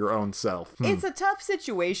for your own self. It's a tough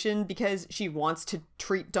situation because she wants to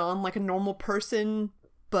treat Dawn like a normal person,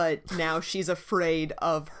 but now she's afraid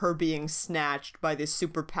of her being snatched by this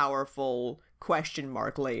super powerful question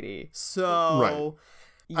mark lady. So, Right.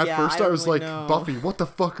 At yeah, first I don't was really like, know. Buffy, what the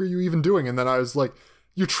fuck are you even doing? And then I was like,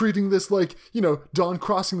 you're treating this like, you know, Dawn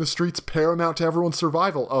crossing the streets paramount to everyone's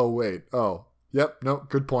survival. Oh, wait. Oh, yep. No,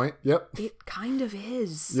 good point. Yep. It kind of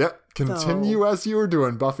is. Yep. Continue as you were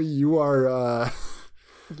doing, Buffy. You are,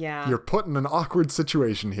 Yeah. you're put in an awkward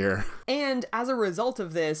situation here. And as a result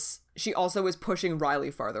of this, she also is pushing Riley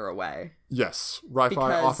farther away. Yes. Ri-Fi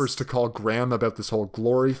Because- offers to call Graham about this whole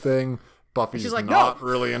glory thing. Buffy's She's like, not "No."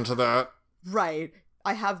 really into that. Right.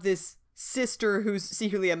 I have this sister who's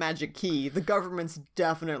secretly a magic key. The government's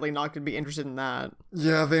definitely not going to be interested in that.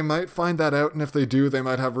 Yeah, they might find that out, and if they do, they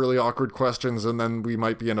might have really awkward questions, and then we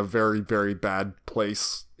might be in a very, very bad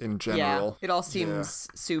place in general. Yeah. It all seems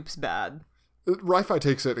soups bad. Ri-Fi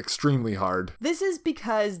takes it extremely hard. This is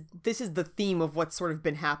because this is the theme of what's sort of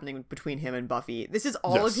been happening between him and Buffy. This is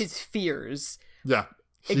all Yes. of his fears. Yeah.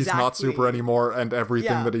 He's not Exactly. super anymore, and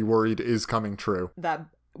everything Yeah. that he worried is coming true. That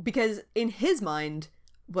because in his mind,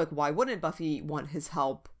 like, why wouldn't Buffy want his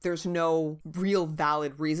help? There's no real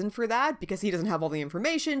valid reason for that because he doesn't have all the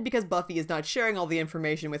information, because Buffy is not sharing all the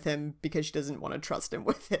information with him because she doesn't want to trust him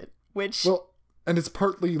with it. Which, Well, and it's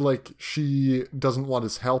partly like she doesn't want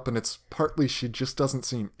his help, and it's partly she just doesn't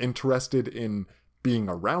seem interested in being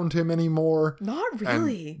around him anymore. not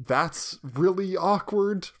really. And that's really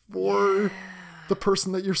awkward for the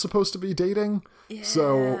person that you're supposed to be dating.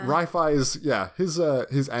 So Ri-Fi's, his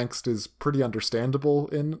angst is pretty understandable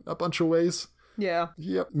in a bunch of ways. Yeah.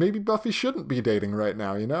 Yep, maybe Buffy shouldn't be dating right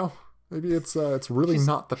now, you know? Maybe it's really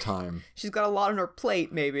not the time. She's got a lot on her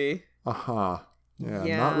plate, maybe. Yeah,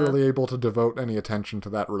 Yeah. not really able to devote any attention to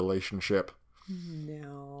that relationship.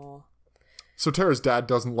 No. So Tara's dad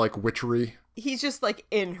doesn't like witchery. He's just, like,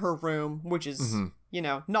 in her room, which is, you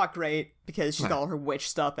know, not great because she's got all her witch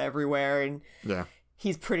stuff everywhere, and Yeah.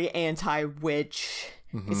 he's pretty anti-witch.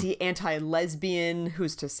 Is he anti-lesbian?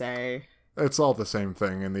 Who's to say? It's all the same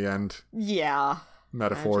thing in the end. Yeah.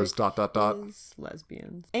 Metaphors, ... Is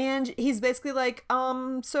lesbians. And he's basically like,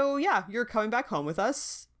 so yeah, you're coming back home with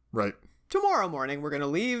us. Right. Tomorrow morning, we're gonna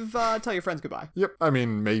leave, tell your friends goodbye. Yep. I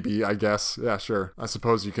mean, maybe, I guess. Yeah, sure. I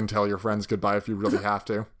suppose you can tell your friends goodbye if you really have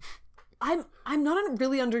to. I'm not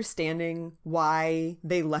really understanding why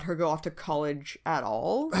they let her go off to college at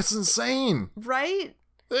all. That's insane. Right?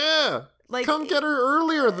 Yeah. Like, Come get her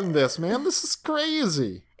earlier than this, man. This is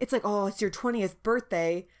crazy. It's like, oh, it's your 20th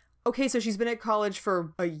birthday. Okay, so she's been at college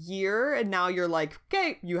for a year, and now you're like,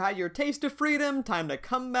 okay, you had your taste of freedom, time to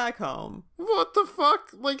come back home. What the fuck?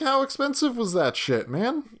 Like, how expensive was that shit,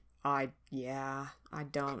 man? I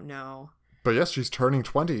don't know. But yes, she's turning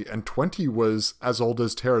 20, and 20 was as old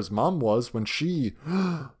as Tara's mom was when she...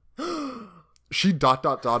 she ...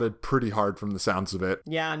 dotted pretty hard from the sounds of it.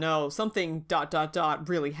 Yeah, no, something ...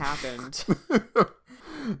 really happened.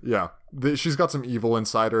 Yeah. She's got some evil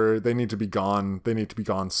inside her. They need to be gone. They need to be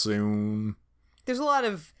gone soon. There's a lot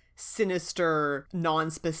of sinister,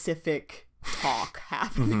 non-specific talk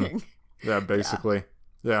happening. Yeah, basically.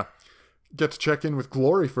 Yeah. Get to check in with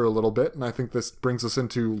Glory for a little bit, and I think this brings us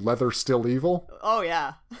into Leather Still Evil. Oh,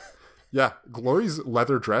 yeah. Yeah, Glory's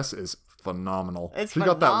leather dress is phenomenal. It's she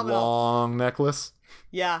got that phenomenal. long necklace.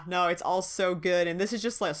 Yeah, no, it's all so good. And this is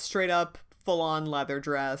just like a straight up full-on leather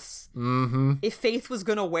dress. Mm-hmm. If Faith was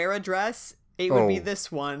gonna wear a dress, it would be Oh.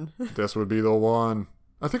 this one. This would be the one.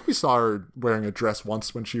 I think we saw her wearing a dress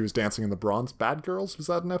once when she was dancing in the Bronze Bad Girls. Was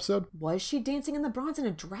that an episode? Was she dancing in the bronze in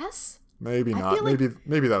a dress? Maybe I not. feel like-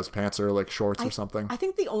 Maybe that was pants or like shorts or something. I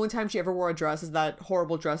think the only time she ever wore a dress is that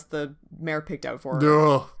horrible dress the mayor picked out for her.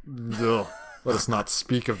 Ugh. Ugh. Let us not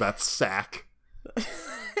speak of that sack.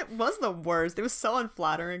 It was the worst. It was so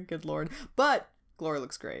unflattering, good lord. But Glory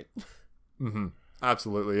looks great. Mm-hmm.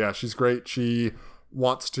 Absolutely, yeah. She's great. She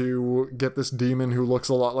wants to get this demon who looks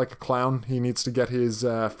a lot like a clown. He needs to get his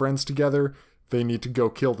friends together. They need to go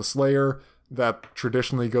kill the Slayer. That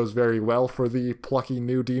traditionally goes very well for the plucky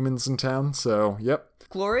new demons in town. So, yep.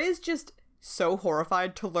 Glory is just so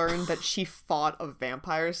horrified to learn that she fought a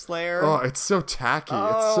vampire slayer. Oh, it's so tacky. Oh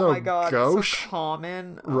it's so my god, gauche. it's so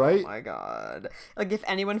common. Right? Oh my god. Like, if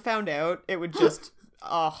anyone found out, it would just,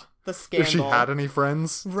 the scandal. If she had any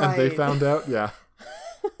friends and they Right. found out, yeah.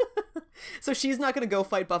 So she's not going to go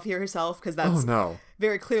fight Buffy herself because Oh that's no.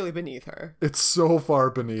 very clearly beneath her. It's so far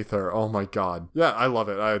beneath her. Oh my god. Yeah, I love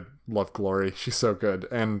it. I love Glory. She's so good.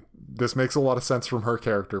 And this makes a lot of sense from her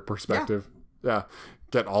character perspective. Yeah.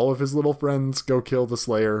 Get all of his little friends, go kill the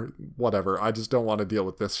Slayer, whatever. I just don't want to deal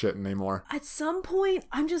with this shit anymore. At some point,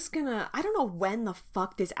 I'm just gonna, I don't know when the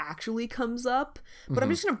fuck this actually comes up, but I'm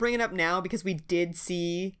just gonna bring it up now because we did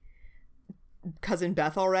see Cousin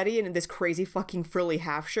Beth already in this crazy fucking frilly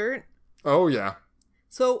half shirt. Oh yeah.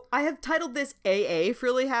 So I have titled this AA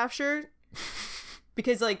frilly half shirt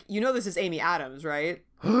because, like, you know this is Amy Adams, right?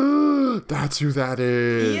 That's who that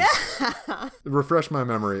is. Yeah! Refresh my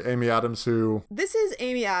memory. Amy Adams who... This is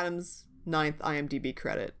Amy Adams' 9th IMDb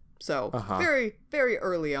credit. So, very, very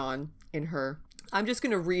early on in her. I'm just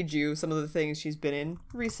going to read you some of the things she's been in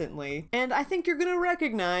recently. And I think you're going to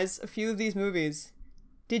recognize a few of these movies.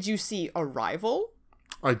 Did you see Arrival?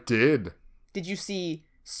 I did. Did you see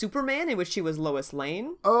Superman, in which she was Lois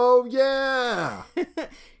Lane? Oh yeah!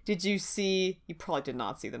 Did you see... You probably did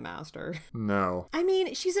not see The Master. No. I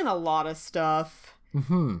mean, she's in a lot of stuff.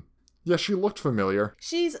 Yeah, she looked familiar.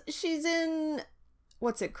 She's in...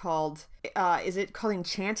 What's it called? Is it called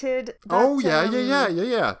Enchanted? Oh That,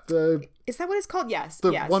 yeah. The Is that what it's called? Yes.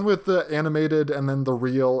 the one with the animated and then the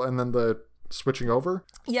real and then the switching over?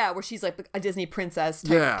 Yeah, where she's like a Disney princess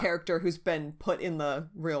type Yeah. character who's been put in the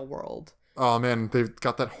real world. Oh man, they've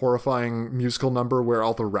got that horrifying musical number where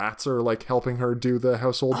all the rats are like helping her do the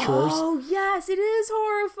household chores. Oh, yes, it is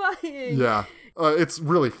horrifying. Yeah. It's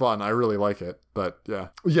really fun. I really like it. But yeah.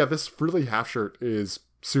 Yeah, this frilly half shirt is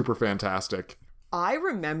super fantastic. I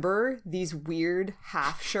remember these weird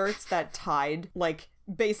half shirts that tied, like,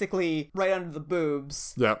 basically right under the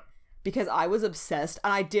boobs. Yep. Because I was obsessed,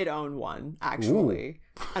 and I did own one, actually.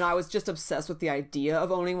 And I was just obsessed with the idea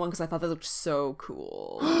of owning one because I thought they looked so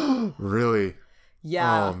cool. Really?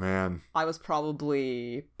 Yeah. Oh man. I was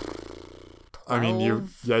probably 12? I mean,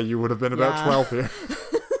 you would have been about Yeah. 12 here.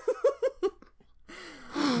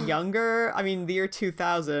 Younger. I mean, the year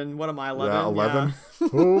 2000. What am I, 11? Yeah, 11.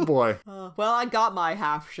 Oh boy. Well, I got my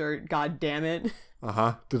half shirt, god damn it.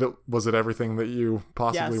 Uh-huh. Was it everything that you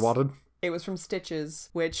possibly Yes. wanted? It was from Stitches,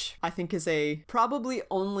 which I think is a probably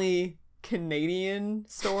only Canadian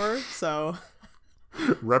store, so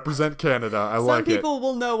Represent Canada. I some like people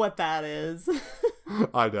will know what that is. it.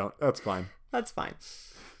 I don't. That's fine. That's fine.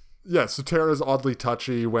 Yeah, so Tara's oddly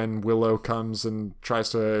touchy when Willow comes and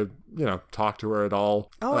tries to, talk to her at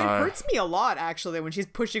all. Oh, it hurts me a lot, actually, when she's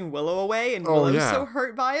pushing Willow away and Oh, Willow's yeah. so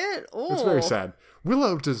hurt by it. Oh. It's very sad.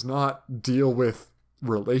 Willow does not deal with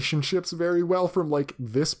relationships very well from, like,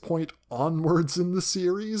 this point onwards in the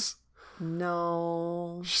series.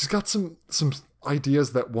 No. She's got some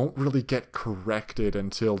ideas that won't really get corrected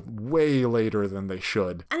until way later than they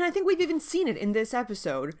should. And I think we've even seen it in this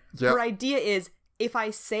episode. Yep. Her idea is, if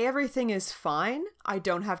I say everything is fine, I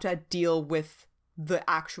don't have to deal with the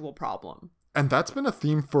actual problem. And that's been a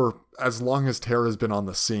theme for as long as Tara's been on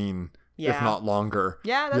the scene, if Yeah. not longer.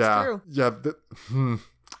 Yeah, that's true. Yeah,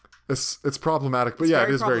 it's problematic, but It's yeah,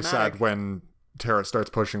 very it is very problematic. sad when Tara starts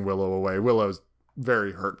pushing Willow away. Willow's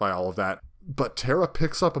very hurt by all of that. But Tara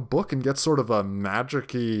picks up a book and gets sort of a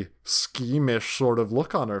magic-y, schemish sort of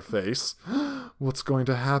look on her face. What's going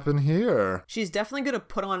to happen here? She's definitely going to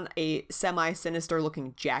put on a semi-sinister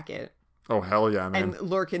looking jacket Oh, hell yeah, man. and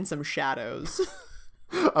lurk in some shadows.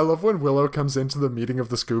 I love when Willow comes into the meeting of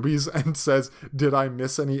the Scoobies and says, "Did I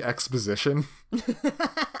miss any exposition?"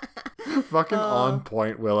 Fucking on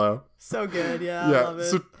point, Willow. So good, yeah, I Yeah, love it.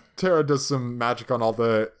 so Tara does some magic on all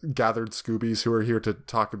the gathered Scoobies who are here to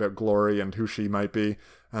talk about Glory and who she might be.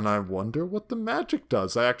 And I wonder what the magic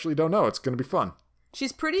does. I actually don't know. It's going to be fun.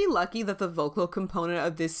 She's pretty lucky that the vocal component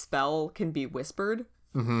of this spell can be whispered.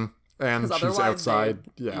 And 'Cause she's otherwise outside.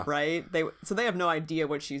 they- Yeah. Right? So they have no idea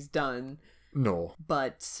what she's done. No.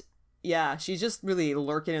 But yeah, she's just really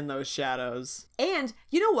lurking in those shadows. And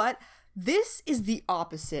you know what? This is the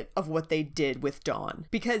opposite of what they did with Dawn.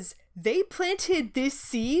 Because they planted this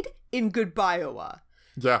seed in Goodbyeowa.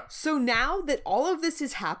 Yeah. So now that all of this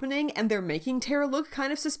is happening and they're making Tara look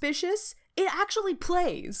kind of suspicious, it actually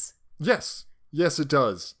plays. Yes. Yes, it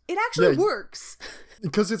does. It actually Yeah. works.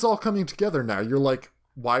 Because it's all coming together now. You're like,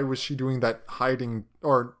 why was she doing that hiding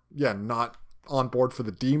or not on board for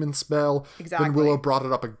the demon spell? Exactly. Then Willow brought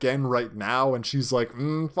it up again right now and she's like,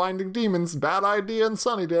 finding demons, bad idea in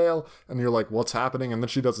Sunnydale. And you're like, what's happening? And then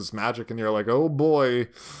she does this magic and you're like, oh boy.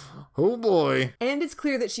 And it's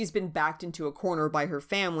clear that she's been backed into a corner by her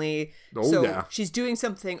family. Oh, so yeah. she's doing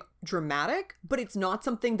something dramatic, but it's not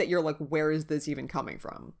something that you're like, where is this even coming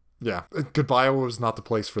from? Yeah. Goodbye was not the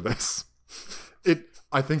place for this.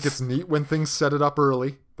 I think it's neat when things set it up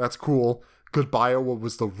early. That's cool. Goodbye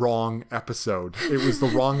was the wrong episode. It was the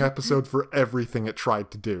wrong episode for everything it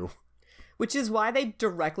tried to do. Which is why they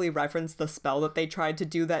directly reference the spell that they tried to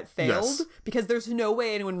do that failed. Yes. Because there's no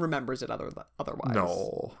way anyone remembers it otherwise.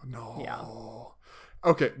 No. Yeah.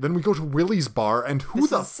 Okay, then we go to Willie's bar, and who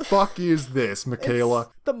the fuck is this, Michaela? It's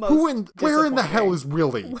the most Where in the hell is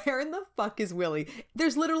Willie? Where in the fuck is Willie?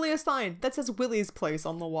 There's literally a sign that says Willie's place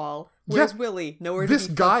on the wall. Where's Yeah, Willie? Nowhere to This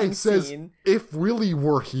be guy fucking says, seen. if Willie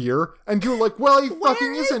were here, and you're like, well, he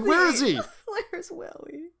fucking isn't. Where is he? Where's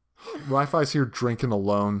Willie? Wi-Fi's here drinking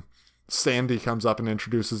alone. Sandy comes up and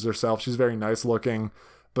introduces herself. She's very nice looking,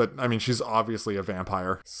 but, I mean, she's obviously a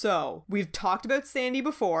vampire. So, we've talked about Sandy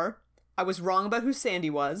before. I was wrong about who Sandy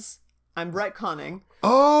was. I'm retconning.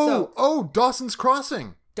 Oh, Dawson's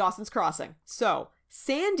Crossing. Dawson's Crossing. So,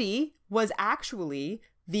 Sandy was actually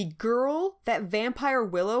the girl that Vampire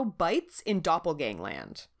Willow bites in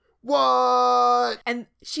Doppelgangland. What? And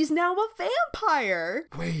she's now a vampire.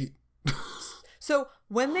 Wait. So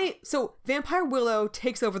Vampire Willow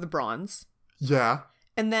takes over the bronze, Yeah.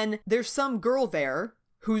 and then there's some girl there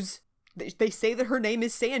they say that her name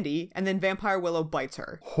is Sandy, and then Vampire Willow bites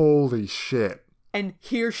her. Holy shit. And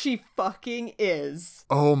here she fucking is.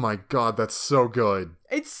 Oh my god, that's so good.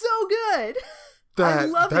 It's so good. I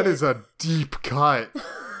love That it. is a deep cut.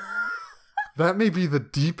 That may be the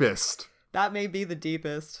deepest. That may be the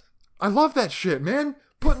deepest. I love that shit, man.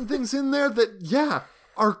 Putting things in there that, yeah,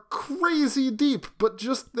 are crazy deep, but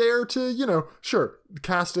just there to, you know, sure,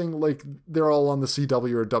 casting, like, they're all on the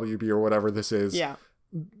CW or WB or whatever this is. Yeah.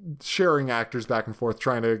 Sharing actors back and forth,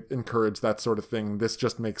 trying to encourage that sort of thing. This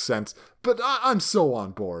just makes sense. But I'm so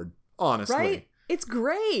on board, honestly. Right? It's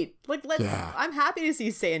great. Like, Yeah. I'm happy to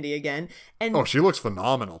see Sandy again. And Oh, she looks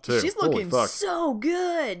phenomenal, too. she's Holy looking fuck. so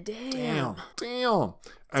good. Damn. Damn.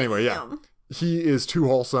 Anyway, yeah. Damn. He is too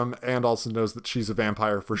wholesome and also knows that she's a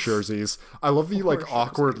vampire for surezies. I love the like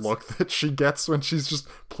awkward look that she gets when she's just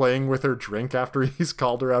playing with her drink after he's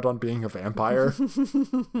called her out on being a vampire.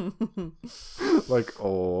 Like,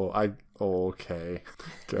 okay.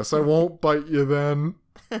 Guess I won't bite you then.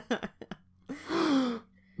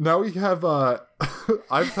 Now we have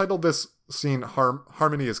I've titled this scene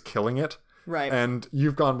Harmony is Killing It. Right. And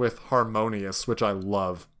you've gone with Harmonious, which I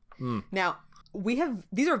love. Now,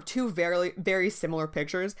 these are two very, very similar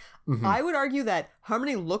pictures. I would argue that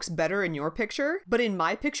Harmony looks better in your picture, but in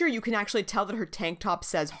my picture, you can actually tell that her tank top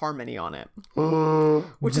says Harmony on it.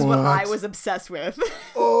 Which is what I was obsessed with.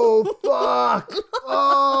 Oh, fuck.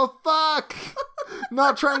 Oh, fuck.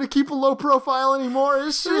 Not trying to keep a low profile anymore,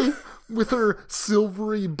 is she? With her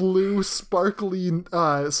silvery blue sparkly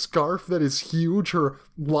scarf that is huge, her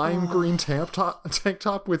lime green tank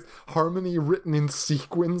top with Harmony written in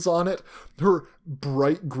sequins on it, her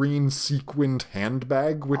bright green sequined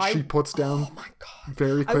handbag, which she puts down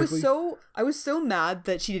very quickly. I was so mad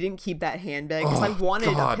that she didn't keep that handbag because I wanted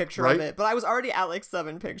a picture of it, but I was already at like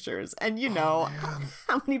 7 pictures, and you know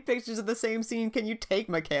how many pictures of the same scene can you take,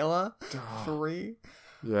 Michaela? 3.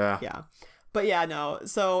 Yeah. But yeah, no.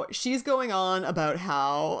 So she's going on about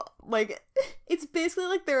how, like, it's basically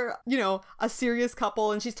like they're, you know, a serious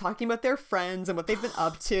couple, and she's talking about their friends and what they've been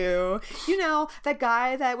up to. You know, that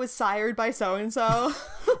guy that was sired by so-and-so.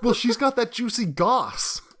 Well, she's got that juicy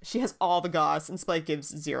goss. She has all the goss, and Spike gives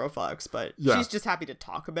 0 fucks, but she's just happy to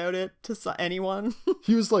talk about it to anyone.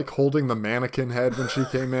 He was like holding the mannequin head when she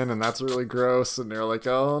came in, and that's really gross. And they're like,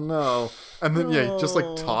 "Oh no!" And then he just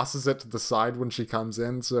like tosses it to the side when she comes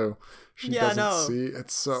in, so she doesn't see.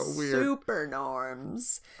 It's so weird. Super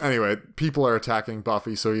norms. Anyway, people are attacking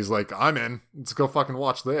Buffy, so he's like, "I'm in. Let's go fucking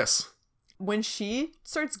watch this." When she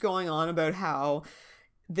starts going on about how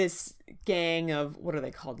this gang of, what are they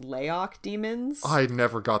called, Layok demons? I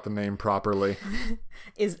never got the name properly.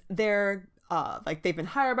 Is they're like they've been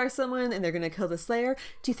hired by someone and they're gonna kill the Slayer.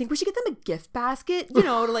 Do you think we should get them a gift basket? You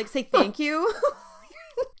know, to like say thank you.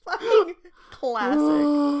 Fucking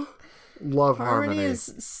classic. Love Harmony Harmony.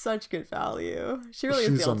 is such good value. She really is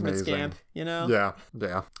She's the ultimate amazing. scamp, you know? Yeah.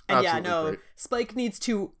 And Absolutely great. Spike needs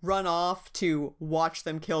to run off to watch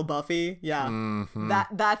them kill Buffy. Yeah.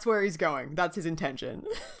 That's where he's going. That's his intention.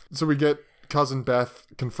 So we get Cousin Beth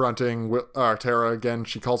confronting Tara again.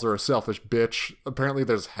 She calls her a selfish bitch. Apparently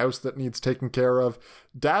there's a house that needs taken care of.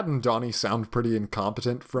 Dad and Donnie sound pretty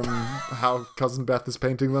incompetent from how Cousin Beth is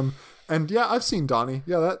painting them. And yeah, I've seen Donnie.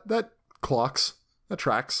 Yeah, that clocks. That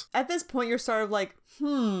tracks. At this point, you're sort of like,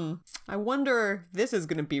 I wonder if this is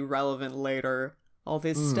going to be relevant later. All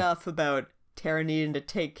this stuff about Tara needing to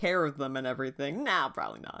take care of them and everything. Nah,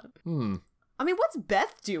 probably not. I mean, what's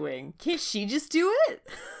Beth doing? Can't she just do it?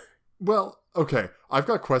 Well, okay. I've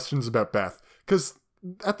got questions about Beth. Because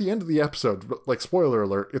at the end of the episode, like, spoiler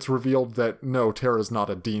alert, it's revealed that no, Tara's not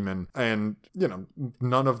a demon. And, you know,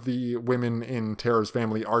 none of the women in Tara's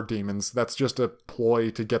family are demons. That's just a ploy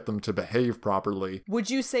to get them to behave properly. Would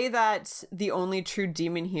you say that the only true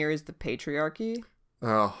demon here is the patriarchy?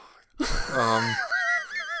 Oh,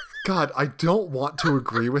 God, I don't want to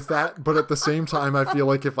agree with that, but at the same time, I feel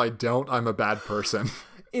like if I don't, I'm a bad person.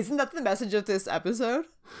 Isn't that the message of this episode?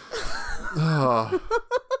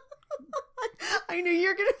 I knew you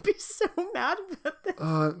were going to be so mad about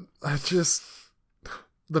this.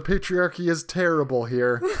 The patriarchy is terrible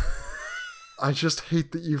here. I just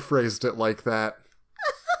hate that you phrased it like that.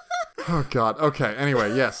 Oh, God. Okay,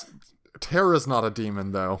 anyway, yes. Tara's not a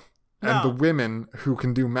demon, though. And No. the women who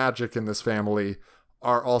can do magic in this family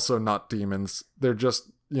are also not demons. They're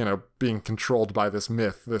just, you know, being controlled by this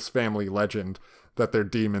myth, this family legend, that they're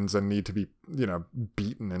demons and need to be, you know,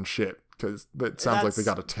 beaten and shit. Because it sounds like they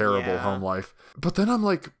got a terrible home life. But then I'm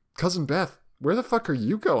like, Cousin Beth, where the fuck are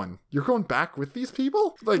you going? You're going back with these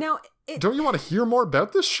people? Like, Now, don't you want to hear more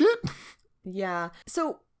about this shit? Yeah.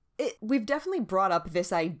 So we've definitely brought up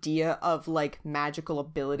this idea of like magical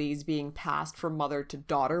abilities being passed from mother to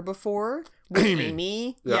daughter before. With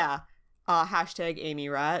Amy. Yep. Yeah. Hashtag Amy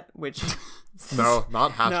Rat, which... No,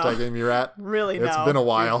 not hashtag No. Amy Rat. Really, It's no. been a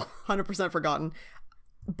while. We've 100% forgotten.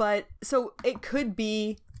 But so it could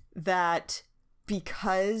be that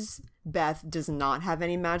because Beth does not have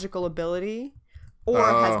any magical ability or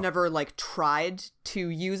has never like tried to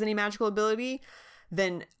use any magical ability,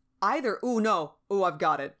 then either I've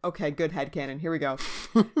got it. Okay, good headcanon. Here we go.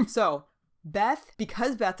 So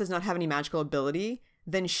because Beth does not have any magical ability,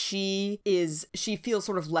 then she feels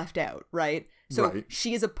sort of left out, right? So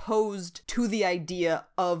she is opposed to the idea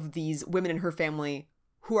of these women in her family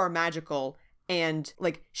who are magical, and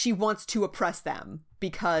like she wants to oppress them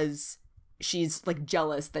because she's like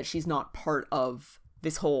jealous that she's not part of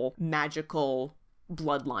this whole magical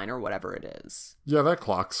bloodline or whatever it is. Yeah, that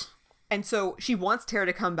clocks. And so she wants Tara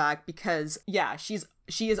to come back because, yeah,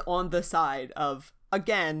 she is on the side of,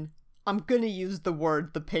 again, I'm going to use the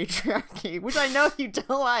word the patriarchy, which I know you don't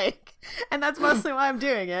like. And that's mostly why I'm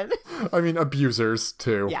doing it. I mean, abusers,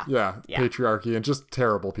 too. Yeah. Patriarchy and just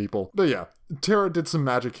terrible people. But yeah, Tara did some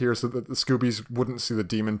magic here so that the Scoobies wouldn't see the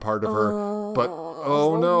demon part of her. But,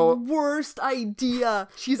 oh no. Worst idea.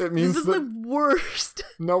 This is the worst.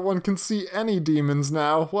 No one can see any demons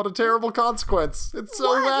now. What a terrible consequence. It's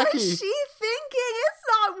so wacky. What was she thinking? It's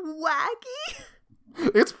not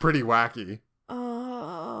wacky. It's pretty wacky.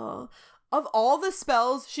 Of all the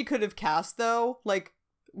spells she could have cast, though, like,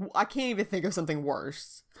 I can't even think of something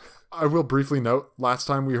worse. I will briefly note, last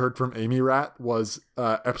time we heard from Amy Rat was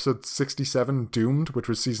episode 67, Doomed, which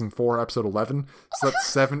was season 4, episode 11. So that's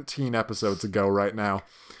 17 episodes ago right now.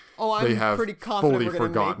 Oh, I'm pretty confident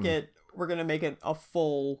we're gonna make it a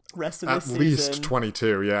full rest of the season. At least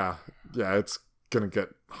 22, yeah. Yeah, it's gonna get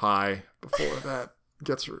high before that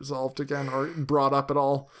gets resolved again or brought up at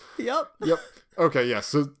all. Yep. Okay, yeah,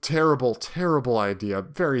 so terrible, terrible idea.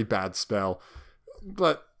 Very bad spell.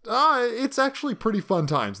 But it's actually pretty fun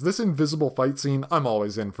times. This invisible fight scene, I'm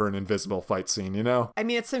always in for an invisible fight scene, you know? I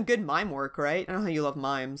mean, it's some good mime work, right? I know how you love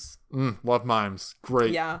mimes. Love mimes.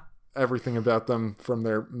 Great. Yeah. Everything about them, from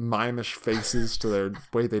their mimish faces to their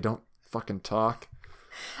way they don't fucking talk.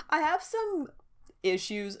 I have some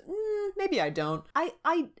issues. Maybe I don't.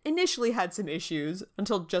 I initially had some issues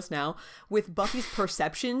until just now with Buffy's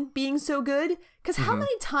perception being so good. Because how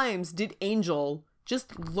many times did Angel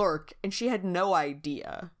just lurk and she had no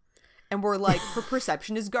idea? And we're like, her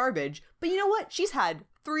perception is garbage. But you know what? She's had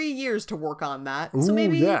 3 years to work on that. So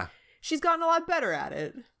maybe she's gotten a lot better at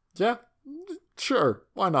it. Yeah, sure.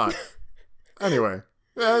 Why not? Anyway.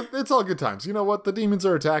 It's all good times. You know what? The demons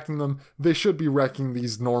are attacking them. They should be wrecking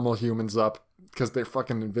these normal humans up because they're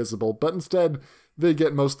fucking invisible. But instead, they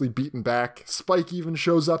get mostly beaten back. Spike even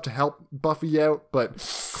shows up to help Buffy out. But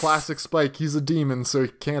classic Spike, he's a demon, so he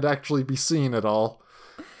can't actually be seen at all.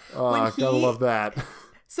 Gotta love that.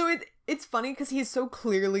 So it's funny because he's so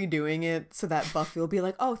clearly doing it so that Buffy will be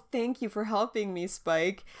like, oh, thank you for helping me,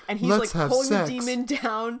 Spike. And he's like pulling the demon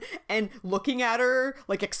down and looking at her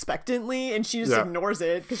like expectantly, and she just ignores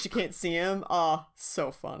it because she can't see him.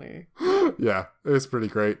 So funny. Yeah, it's pretty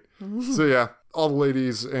great. So yeah, all the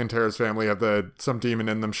ladies in Tara's family have some demon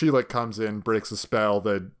in them. She like comes in, breaks a spell,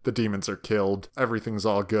 the demons are killed. Everything's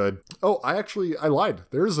all good. Oh, I lied.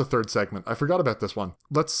 There is a third segment. I forgot about this one.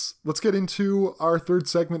 Let's get into our third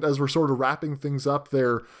segment as we're sort of wrapping things up.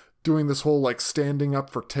 They're doing this whole like standing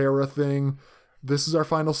up for Tara thing. This is our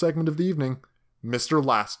final segment of the evening. Mr.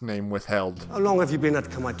 Last Name Withheld. How long have you been at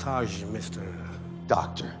Kamatage, Mr.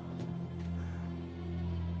 Doctor.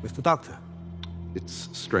 Mr. Doctor? It's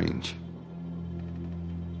strange.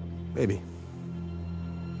 Maybe.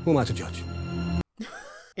 Who am I to judge?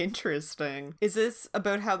 Interesting. Is this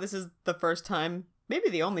about how this is the first time, maybe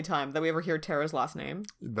the only time, that we ever hear Tara's last name?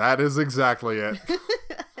 That is exactly it.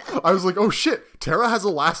 I was like, oh shit, Tara has a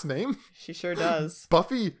last name? She sure does.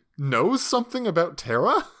 Buffy knows something about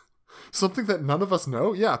Tara? Something that none of us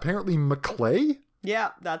know? Yeah, apparently Maclay? Yeah,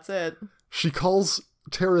 that's it. She calls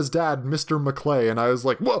Tara's dad Mr. Maclay, and I was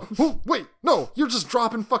like, whoa, wait, no, you're just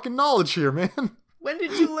dropping fucking knowledge here, man. When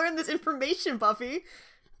did you learn this information, Buffy?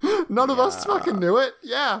 None of us fucking knew it.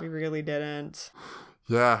 Yeah. We really didn't.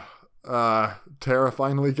 Yeah. Tara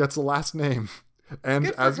finally gets a last name.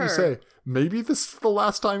 And as you say, maybe this is the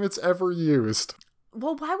last time it's ever used.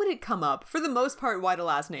 Well, why would it come up? For the most part, why do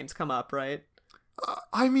last names come up, right?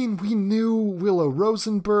 I mean, we knew Willow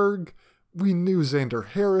Rosenberg. We knew Xander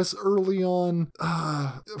Harris early on.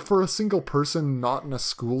 For a single person not in a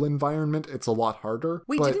school environment, it's a lot harder.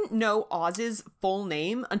 We didn't know Oz's full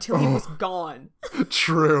name until he was gone.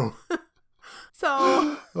 True.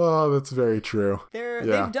 So... Oh, that's very true.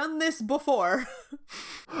 They've done this before.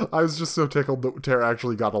 I was just so tickled that Tara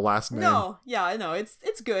actually got a last name. No, yeah, I know.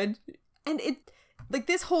 It's good. And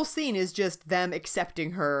this whole scene is just them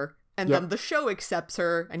accepting her, and then the show accepts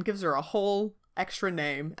her and gives her a whole extra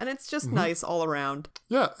name, and it's just nice all around.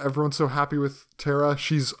 Yeah, everyone's so happy with Tara.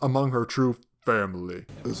 She's among her true family.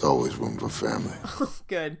 There's always room for family.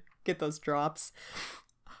 Good. Get those drops.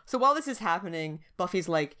 So while this is happening, Buffy's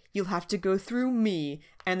like, you'll have to go through me.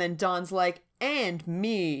 And then Dawn's like, and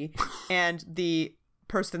me. And the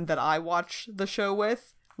person that I watch the show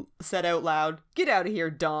with said out loud, get out of here,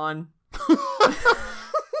 Dawn.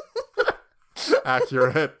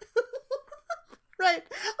 Accurate. Right.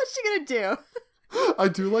 What's she gonna do? I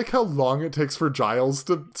do like how long it takes for Giles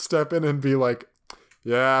to step in and be like,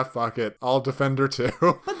 yeah, fuck it. I'll defend her too.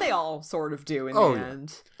 But they all sort of do in the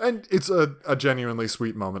end. And it's a genuinely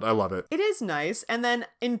sweet moment. I love it. It is nice. And then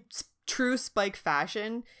in true Spike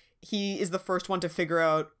fashion, he is the first one to figure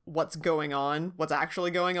out what's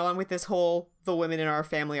actually going on with this whole the women in our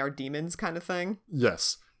family are demons kind of thing.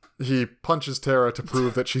 Yes. He punches Tara to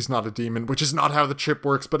prove that she's not a demon, which is not how the chip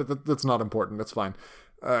works, but that's not important. That's fine.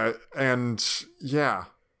 And yeah.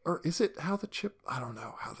 Or is it how the chip? I don't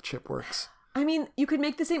know how the chip works. I mean, you could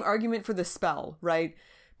make the same argument for the spell, right?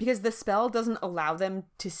 Because the spell doesn't allow them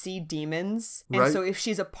to see demons. And right. So if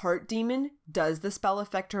she's a part demon, does the spell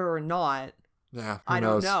affect her or not? Yeah, I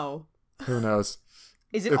don't know. Who knows?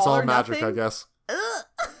 Is it it's all all or magic, nothing? I guess. Yeah.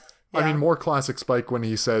 I mean, more classic Spike when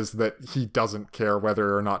he says that he doesn't care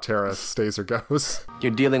whether or not Tara stays or goes.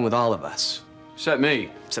 You're dealing with all of us. Except me.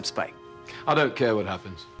 Except Spike. I don't care what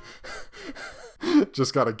happens.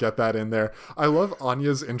 Just gotta get that in there. I love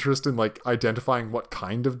Anya's interest in, like, identifying what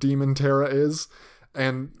kind of demon Tara is.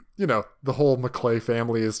 And, you know, the whole McClay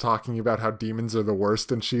family is talking about how demons are the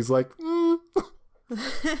worst, and she's like, well,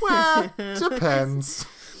 depends.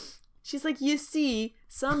 She's like, you see,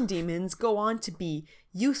 some demons go on to be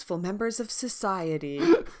useful members of society.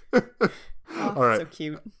 All right. So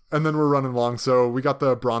cute. And then we're running along. So we got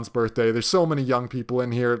the Bronze birthday. There's so many young people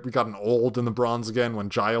in here. We got an old in the Bronze again when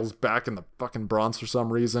Giles back in the fucking Bronze for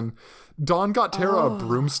some reason. Dawn got Tara a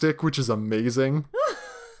broomstick, which is amazing.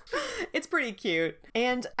 It's pretty cute.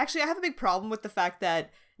 And actually, I have a big problem with the fact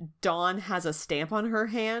that Dawn has a stamp on her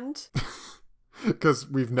hand. Because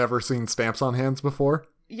we've never seen stamps on hands before.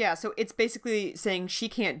 Yeah, so it's basically saying she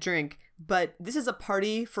can't drink, but this is a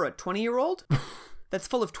party for a 20-year-old that's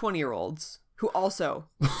full of 20-year-olds who also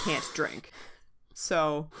can't drink.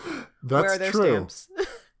 So, that's where are their true. stamps?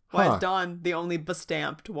 Why Huh. is Dawn the only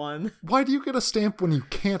bestamped one? Why do you get a stamp when you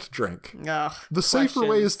can't drink? Ugh, The safer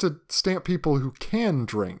way is to stamp people who can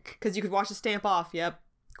drink. Because you could wash a stamp off, yep.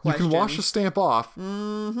 You can wash a Questions. stamp off.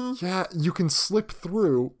 Mm-hmm. Yeah, you can slip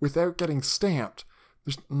through without getting stamped.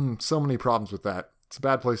 There's so many problems with that. It's a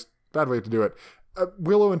bad way to do it.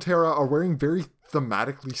 Willow and Tara are wearing very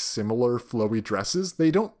thematically similar flowy dresses.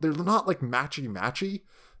 They're not like matchy,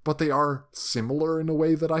 but they are similar in a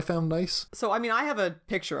way that I found nice. So, I mean, I have a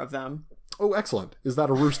picture of them. Oh, excellent. Is that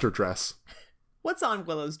a rooster dress? What's on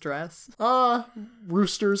Willow's dress?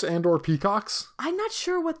 Roosters and or peacocks? I'm not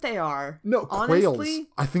sure what they are. No, Honestly? quails.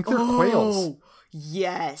 I think they're quails.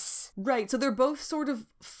 Yes. Right, so they're both sort of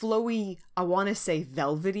flowy, I want to say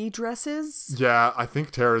velvety dresses. Yeah, I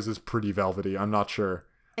think Tara's is pretty velvety. I'm not sure.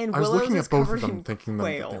 And I was Willow's looking is at both of covered them in thinking that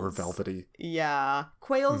they were quails. velvety. Yeah.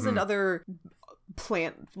 Quails and other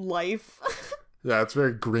plant life. Yeah, it's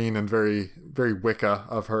very green and very, very Wicca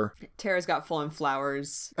of her. Tara's got full-on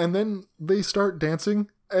flowers. And then they start dancing,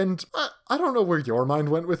 and I don't know where your mind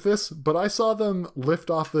went with this, but I saw them lift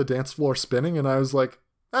off the dance floor spinning, and I was like,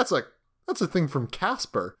 that's a thing from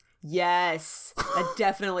Casper. Yes. That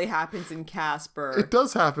definitely happens in Casper. It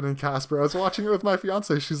does happen in Casper. I was watching it with my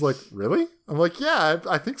fiance. She's like, really? I'm like, yeah,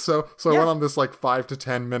 I think so. So I went on this like 5 to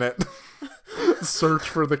 10 minute search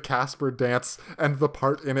for the Casper dance and the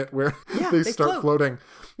part in it where they start floating.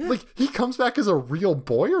 Yeah. Like, he comes back as a real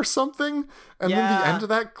boy or something, and then the end of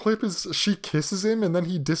that clip is she kisses him and then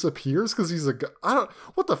he disappears because he's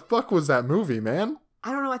what the fuck was that movie, man?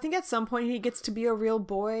 I don't know. I think at some point he gets to be a real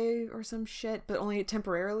boy or some shit, but only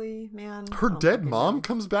temporarily, man. Her dead mom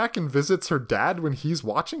comes back and visits her dad when he's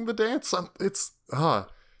watching the dance. It's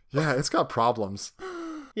got problems.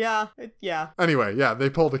 Yeah. Anyway, they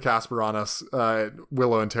pull the Casper on us.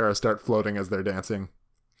 Willow and Tara start floating as they're dancing.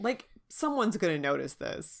 Like, someone's gonna notice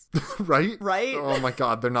this. Right? Right? Oh my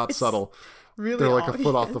god, they're not subtle. Really they're like obvious. a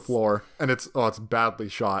foot off the floor. And it's badly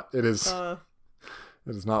shot. It is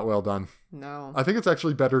not well done. No. I think it's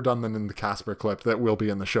actually better done than in the Casper clip that will be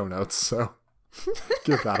in the show notes, so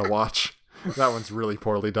give that a watch. That one's really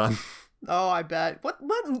poorly done. Oh, I bet. What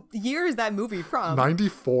year is that movie from?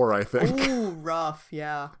 94, I think. Ooh, rough.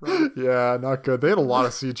 Yeah. Rough. Yeah, not good. They had a lot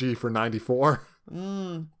of CG for 94.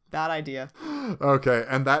 Bad idea. Okay,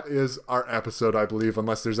 and that is our episode, I believe,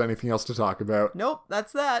 unless there's anything else to talk about. Nope,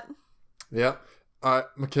 that's that. Yep.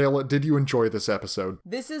 Michaela, did you enjoy this episode?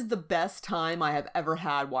 This is the best time I have ever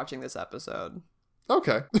had watching this episode.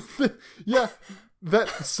 Okay. Yeah, that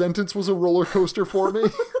sentence was a roller coaster for me.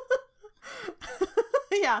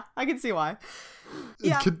 Yeah, I can see why.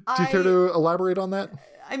 Yeah, Do you care to elaborate on that?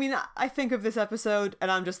 I mean, I think of this episode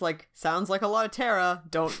and I'm just like, sounds like a lot of Tara.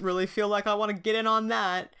 Don't really feel like I want to get in on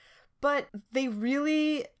that. But they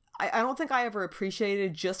really, I don't think I ever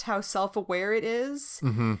appreciated just how self-aware it is.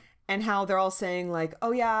 Mm-hmm. And how they're all saying like,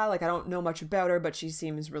 oh yeah, like I don't know much about her, but she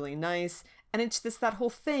seems really nice. And it's just that whole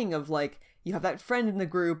thing of like, you have that friend in the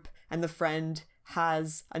group and the friend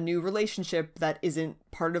has a new relationship that isn't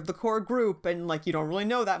part of the core group, and like you don't really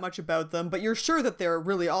know that much about them, but you're sure that they're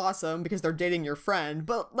really awesome because they're dating your friend.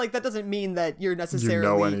 But like that doesn't mean that you're necessarily You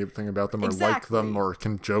know anything about them or like them or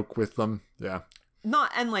can joke with them. Yeah.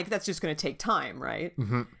 Not, and like that's just going to take time, right?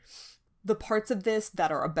 Mm-hmm. The parts of this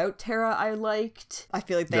that are about Tara I liked. I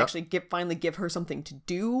feel like they actually finally give her something to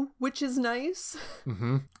do, which is nice.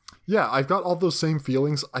 Mm-hmm. Yeah, I've got all those same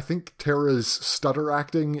feelings. I think Tara's stutter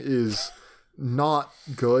acting is not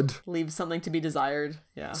good. Leaves something to be desired.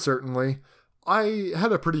 Yeah. Certainly. I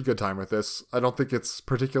had a pretty good time with this. I don't think it's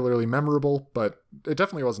particularly memorable, but it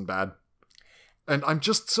definitely wasn't bad. And I'm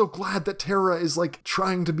just so glad that Tara is like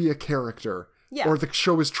trying to be a character. Yeah. Or the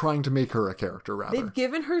show is trying to make her a character, rather. They've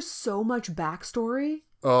given her so much backstory.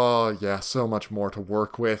 Oh, yeah, so much more to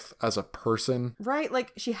work with as a person. Right?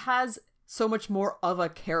 Like, she has so much more of a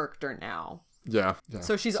character now. Yeah.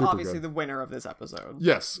 So she's obviously the winner of this episode.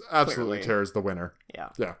 Yes, absolutely. Clearly. Tara's the winner.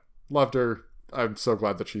 Yeah. Yeah. Loved her. I'm so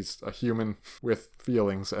glad that she's a human with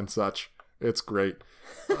feelings and such. It's great.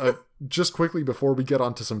 Just quickly before we get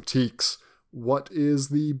onto some teaks, what is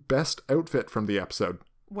the best outfit from the episode?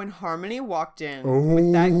 When Harmony walked in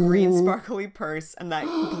with that green sparkly purse and that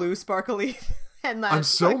blue sparkly and that I'm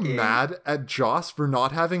so mad at Joss for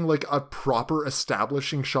not having like a proper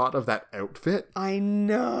establishing shot of that outfit. I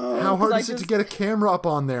know. How hard is it to get a camera up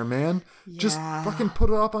on there, man? Yeah. Just fucking put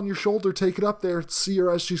it up on your shoulder, take it up there, see her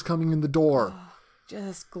as she's coming in the door.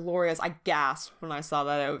 Just glorious. I gasped when I saw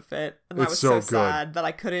that outfit. And that was so sad that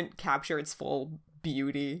I couldn't capture its full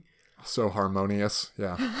beauty. So harmonious.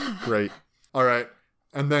 Yeah. Great. All right.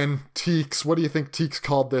 And then Teeks, what do you think Teeks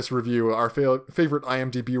called this review? Our favorite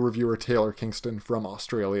IMDb reviewer, Taylor Kingston from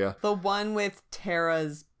Australia. The one with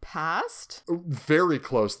Tara's past? Very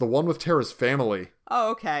close. The one with Tara's family.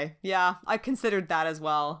 Oh, okay. Yeah, I considered that as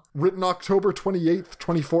well. Written October 28th,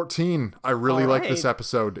 2014. I really like this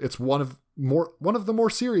episode. It's one of the more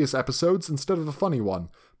serious episodes instead of a funny one,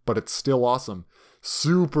 but it's still awesome.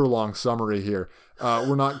 Super long summary here.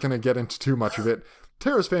 We're not going to get into too much of it.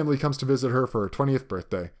 Tara's family comes to visit her for her 20th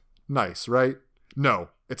birthday. Nice, right? No,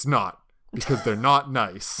 it's not. Because they're not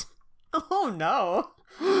nice. Oh, no.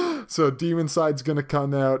 So Demon Side's gonna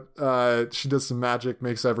come out. She does some magic,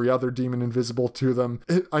 makes every other demon invisible to them.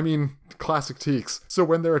 Classic Teeks. So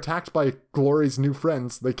when they're attacked by Glory's new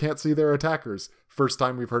friends, they can't see their attackers. First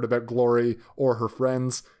time we've heard about Glory or her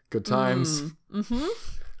friends. Good times. Mm-hmm.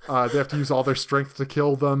 They have to use all their strength to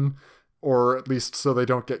kill them, or at least so they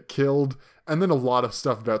don't get killed. And then a lot of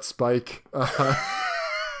stuff about Spike.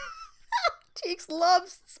 Teeks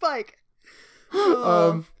loves Spike.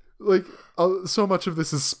 So much of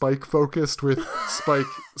this is Spike focused, with Spike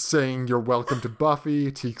saying you're welcome to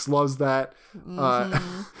Buffy. Teeks loves that.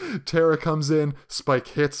 Tara comes in, Spike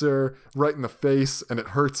hits her right in the face and it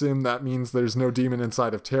hurts him. That means there's no demon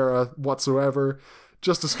inside of Tara whatsoever.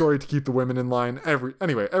 Just a story to keep the women in line.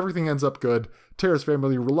 Anyway, everything ends up good. Tara's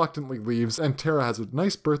family reluctantly leaves, and Tara has a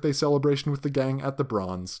nice birthday celebration with the gang at the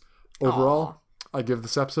Bronze. Overall, I give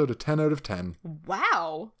this episode a 10 out of 10.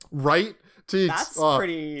 Wow. Right? Teeks. That's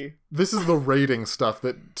pretty... This is the rating stuff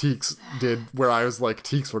that Teeks did, where I was like,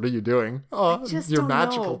 Teeks, what are you doing? Oh, you're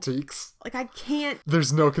magical, Teeks. Like, I can't...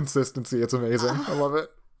 There's no consistency. It's amazing. I love it.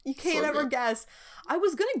 You can't ever guess. I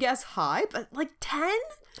was gonna guess high, but like 10?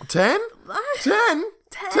 10? 10?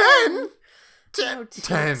 10? 10?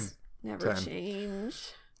 10. Never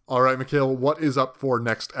change. All right, Mikhail, what is up for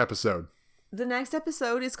next episode? The next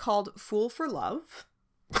episode is called Fool for Love.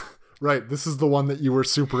 Right, this is the one that you were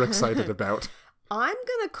super excited about. I'm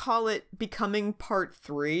gonna call it Becoming Part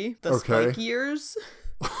 3, the Spike years.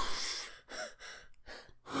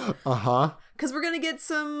 Uh-huh. Because we're gonna get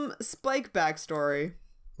some Spike backstory.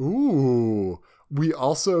 Ooh. We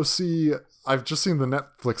also see, I've just seen the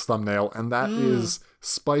Netflix thumbnail, and that is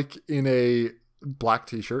Spike in a black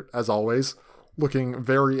t-shirt, as always, looking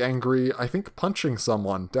very angry, I think punching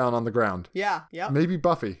someone down on the ground. Yeah. Maybe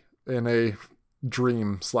Buffy in a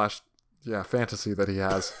dream / fantasy that he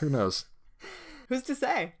has. Who knows? Who's to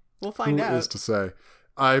say? We'll find out. Who is to say?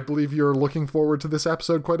 I believe you're looking forward to this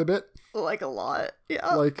episode quite a bit. Like a lot.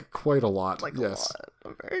 Yeah. Like quite a lot. Like yes. a lot.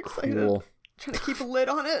 I'm very excited. Cool. Trying to keep a lid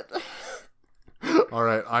on it. All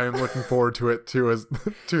right, I am looking forward to it too.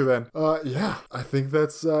 Then, yeah, I think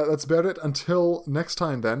that's about it. Until next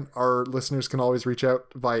time, then, our listeners can always reach out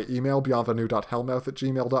via email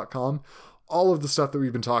beyondthenu.hellmouth@gmail.com. All of the stuff that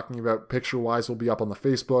we've been talking about, picture-wise, will be up on the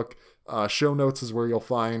Facebook. Show notes is where you'll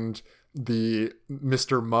find the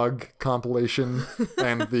Mr. Mugg compilation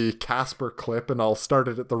and the Casper clip, and I'll start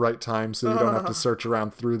it at the right time so you don't have to search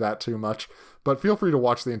around through that too much. But feel free to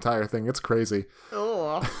watch the entire thing. It's crazy.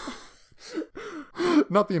 Oh.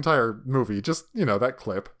 Not the entire movie, just, that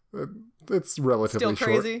clip. It's relatively Still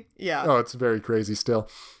crazy? short. Yeah. Oh, it's very crazy still.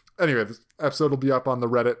 Anyway, this episode will be up on the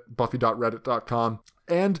Reddit, buffy.reddit.com.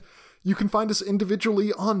 And you can find us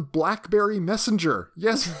individually on BlackBerry Messenger.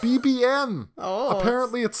 Yes, BBM. Oh.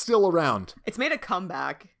 Apparently it's still around. It's made a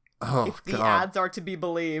comeback. Oh, if the God. ads are to be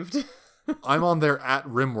believed. I'm on there at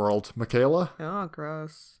Rimworld. Michaela? Oh,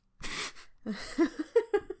 gross.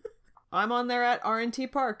 I'm on there at R&T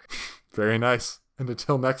Park. Very nice. And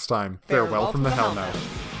until next time, farewell from the Hellmouth.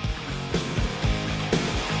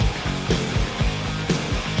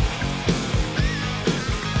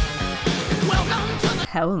 Welcome to the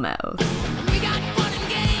Hellmouth. We got fun and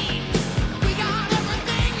games. We got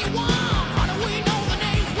everything you want. How do we know the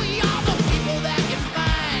names? We are the people that can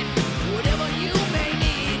find whatever you may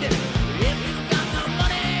need. If you got the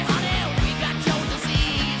money, honey, we got your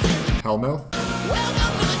disease. Hellmouth?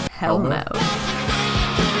 Welcome to the Hellmouth.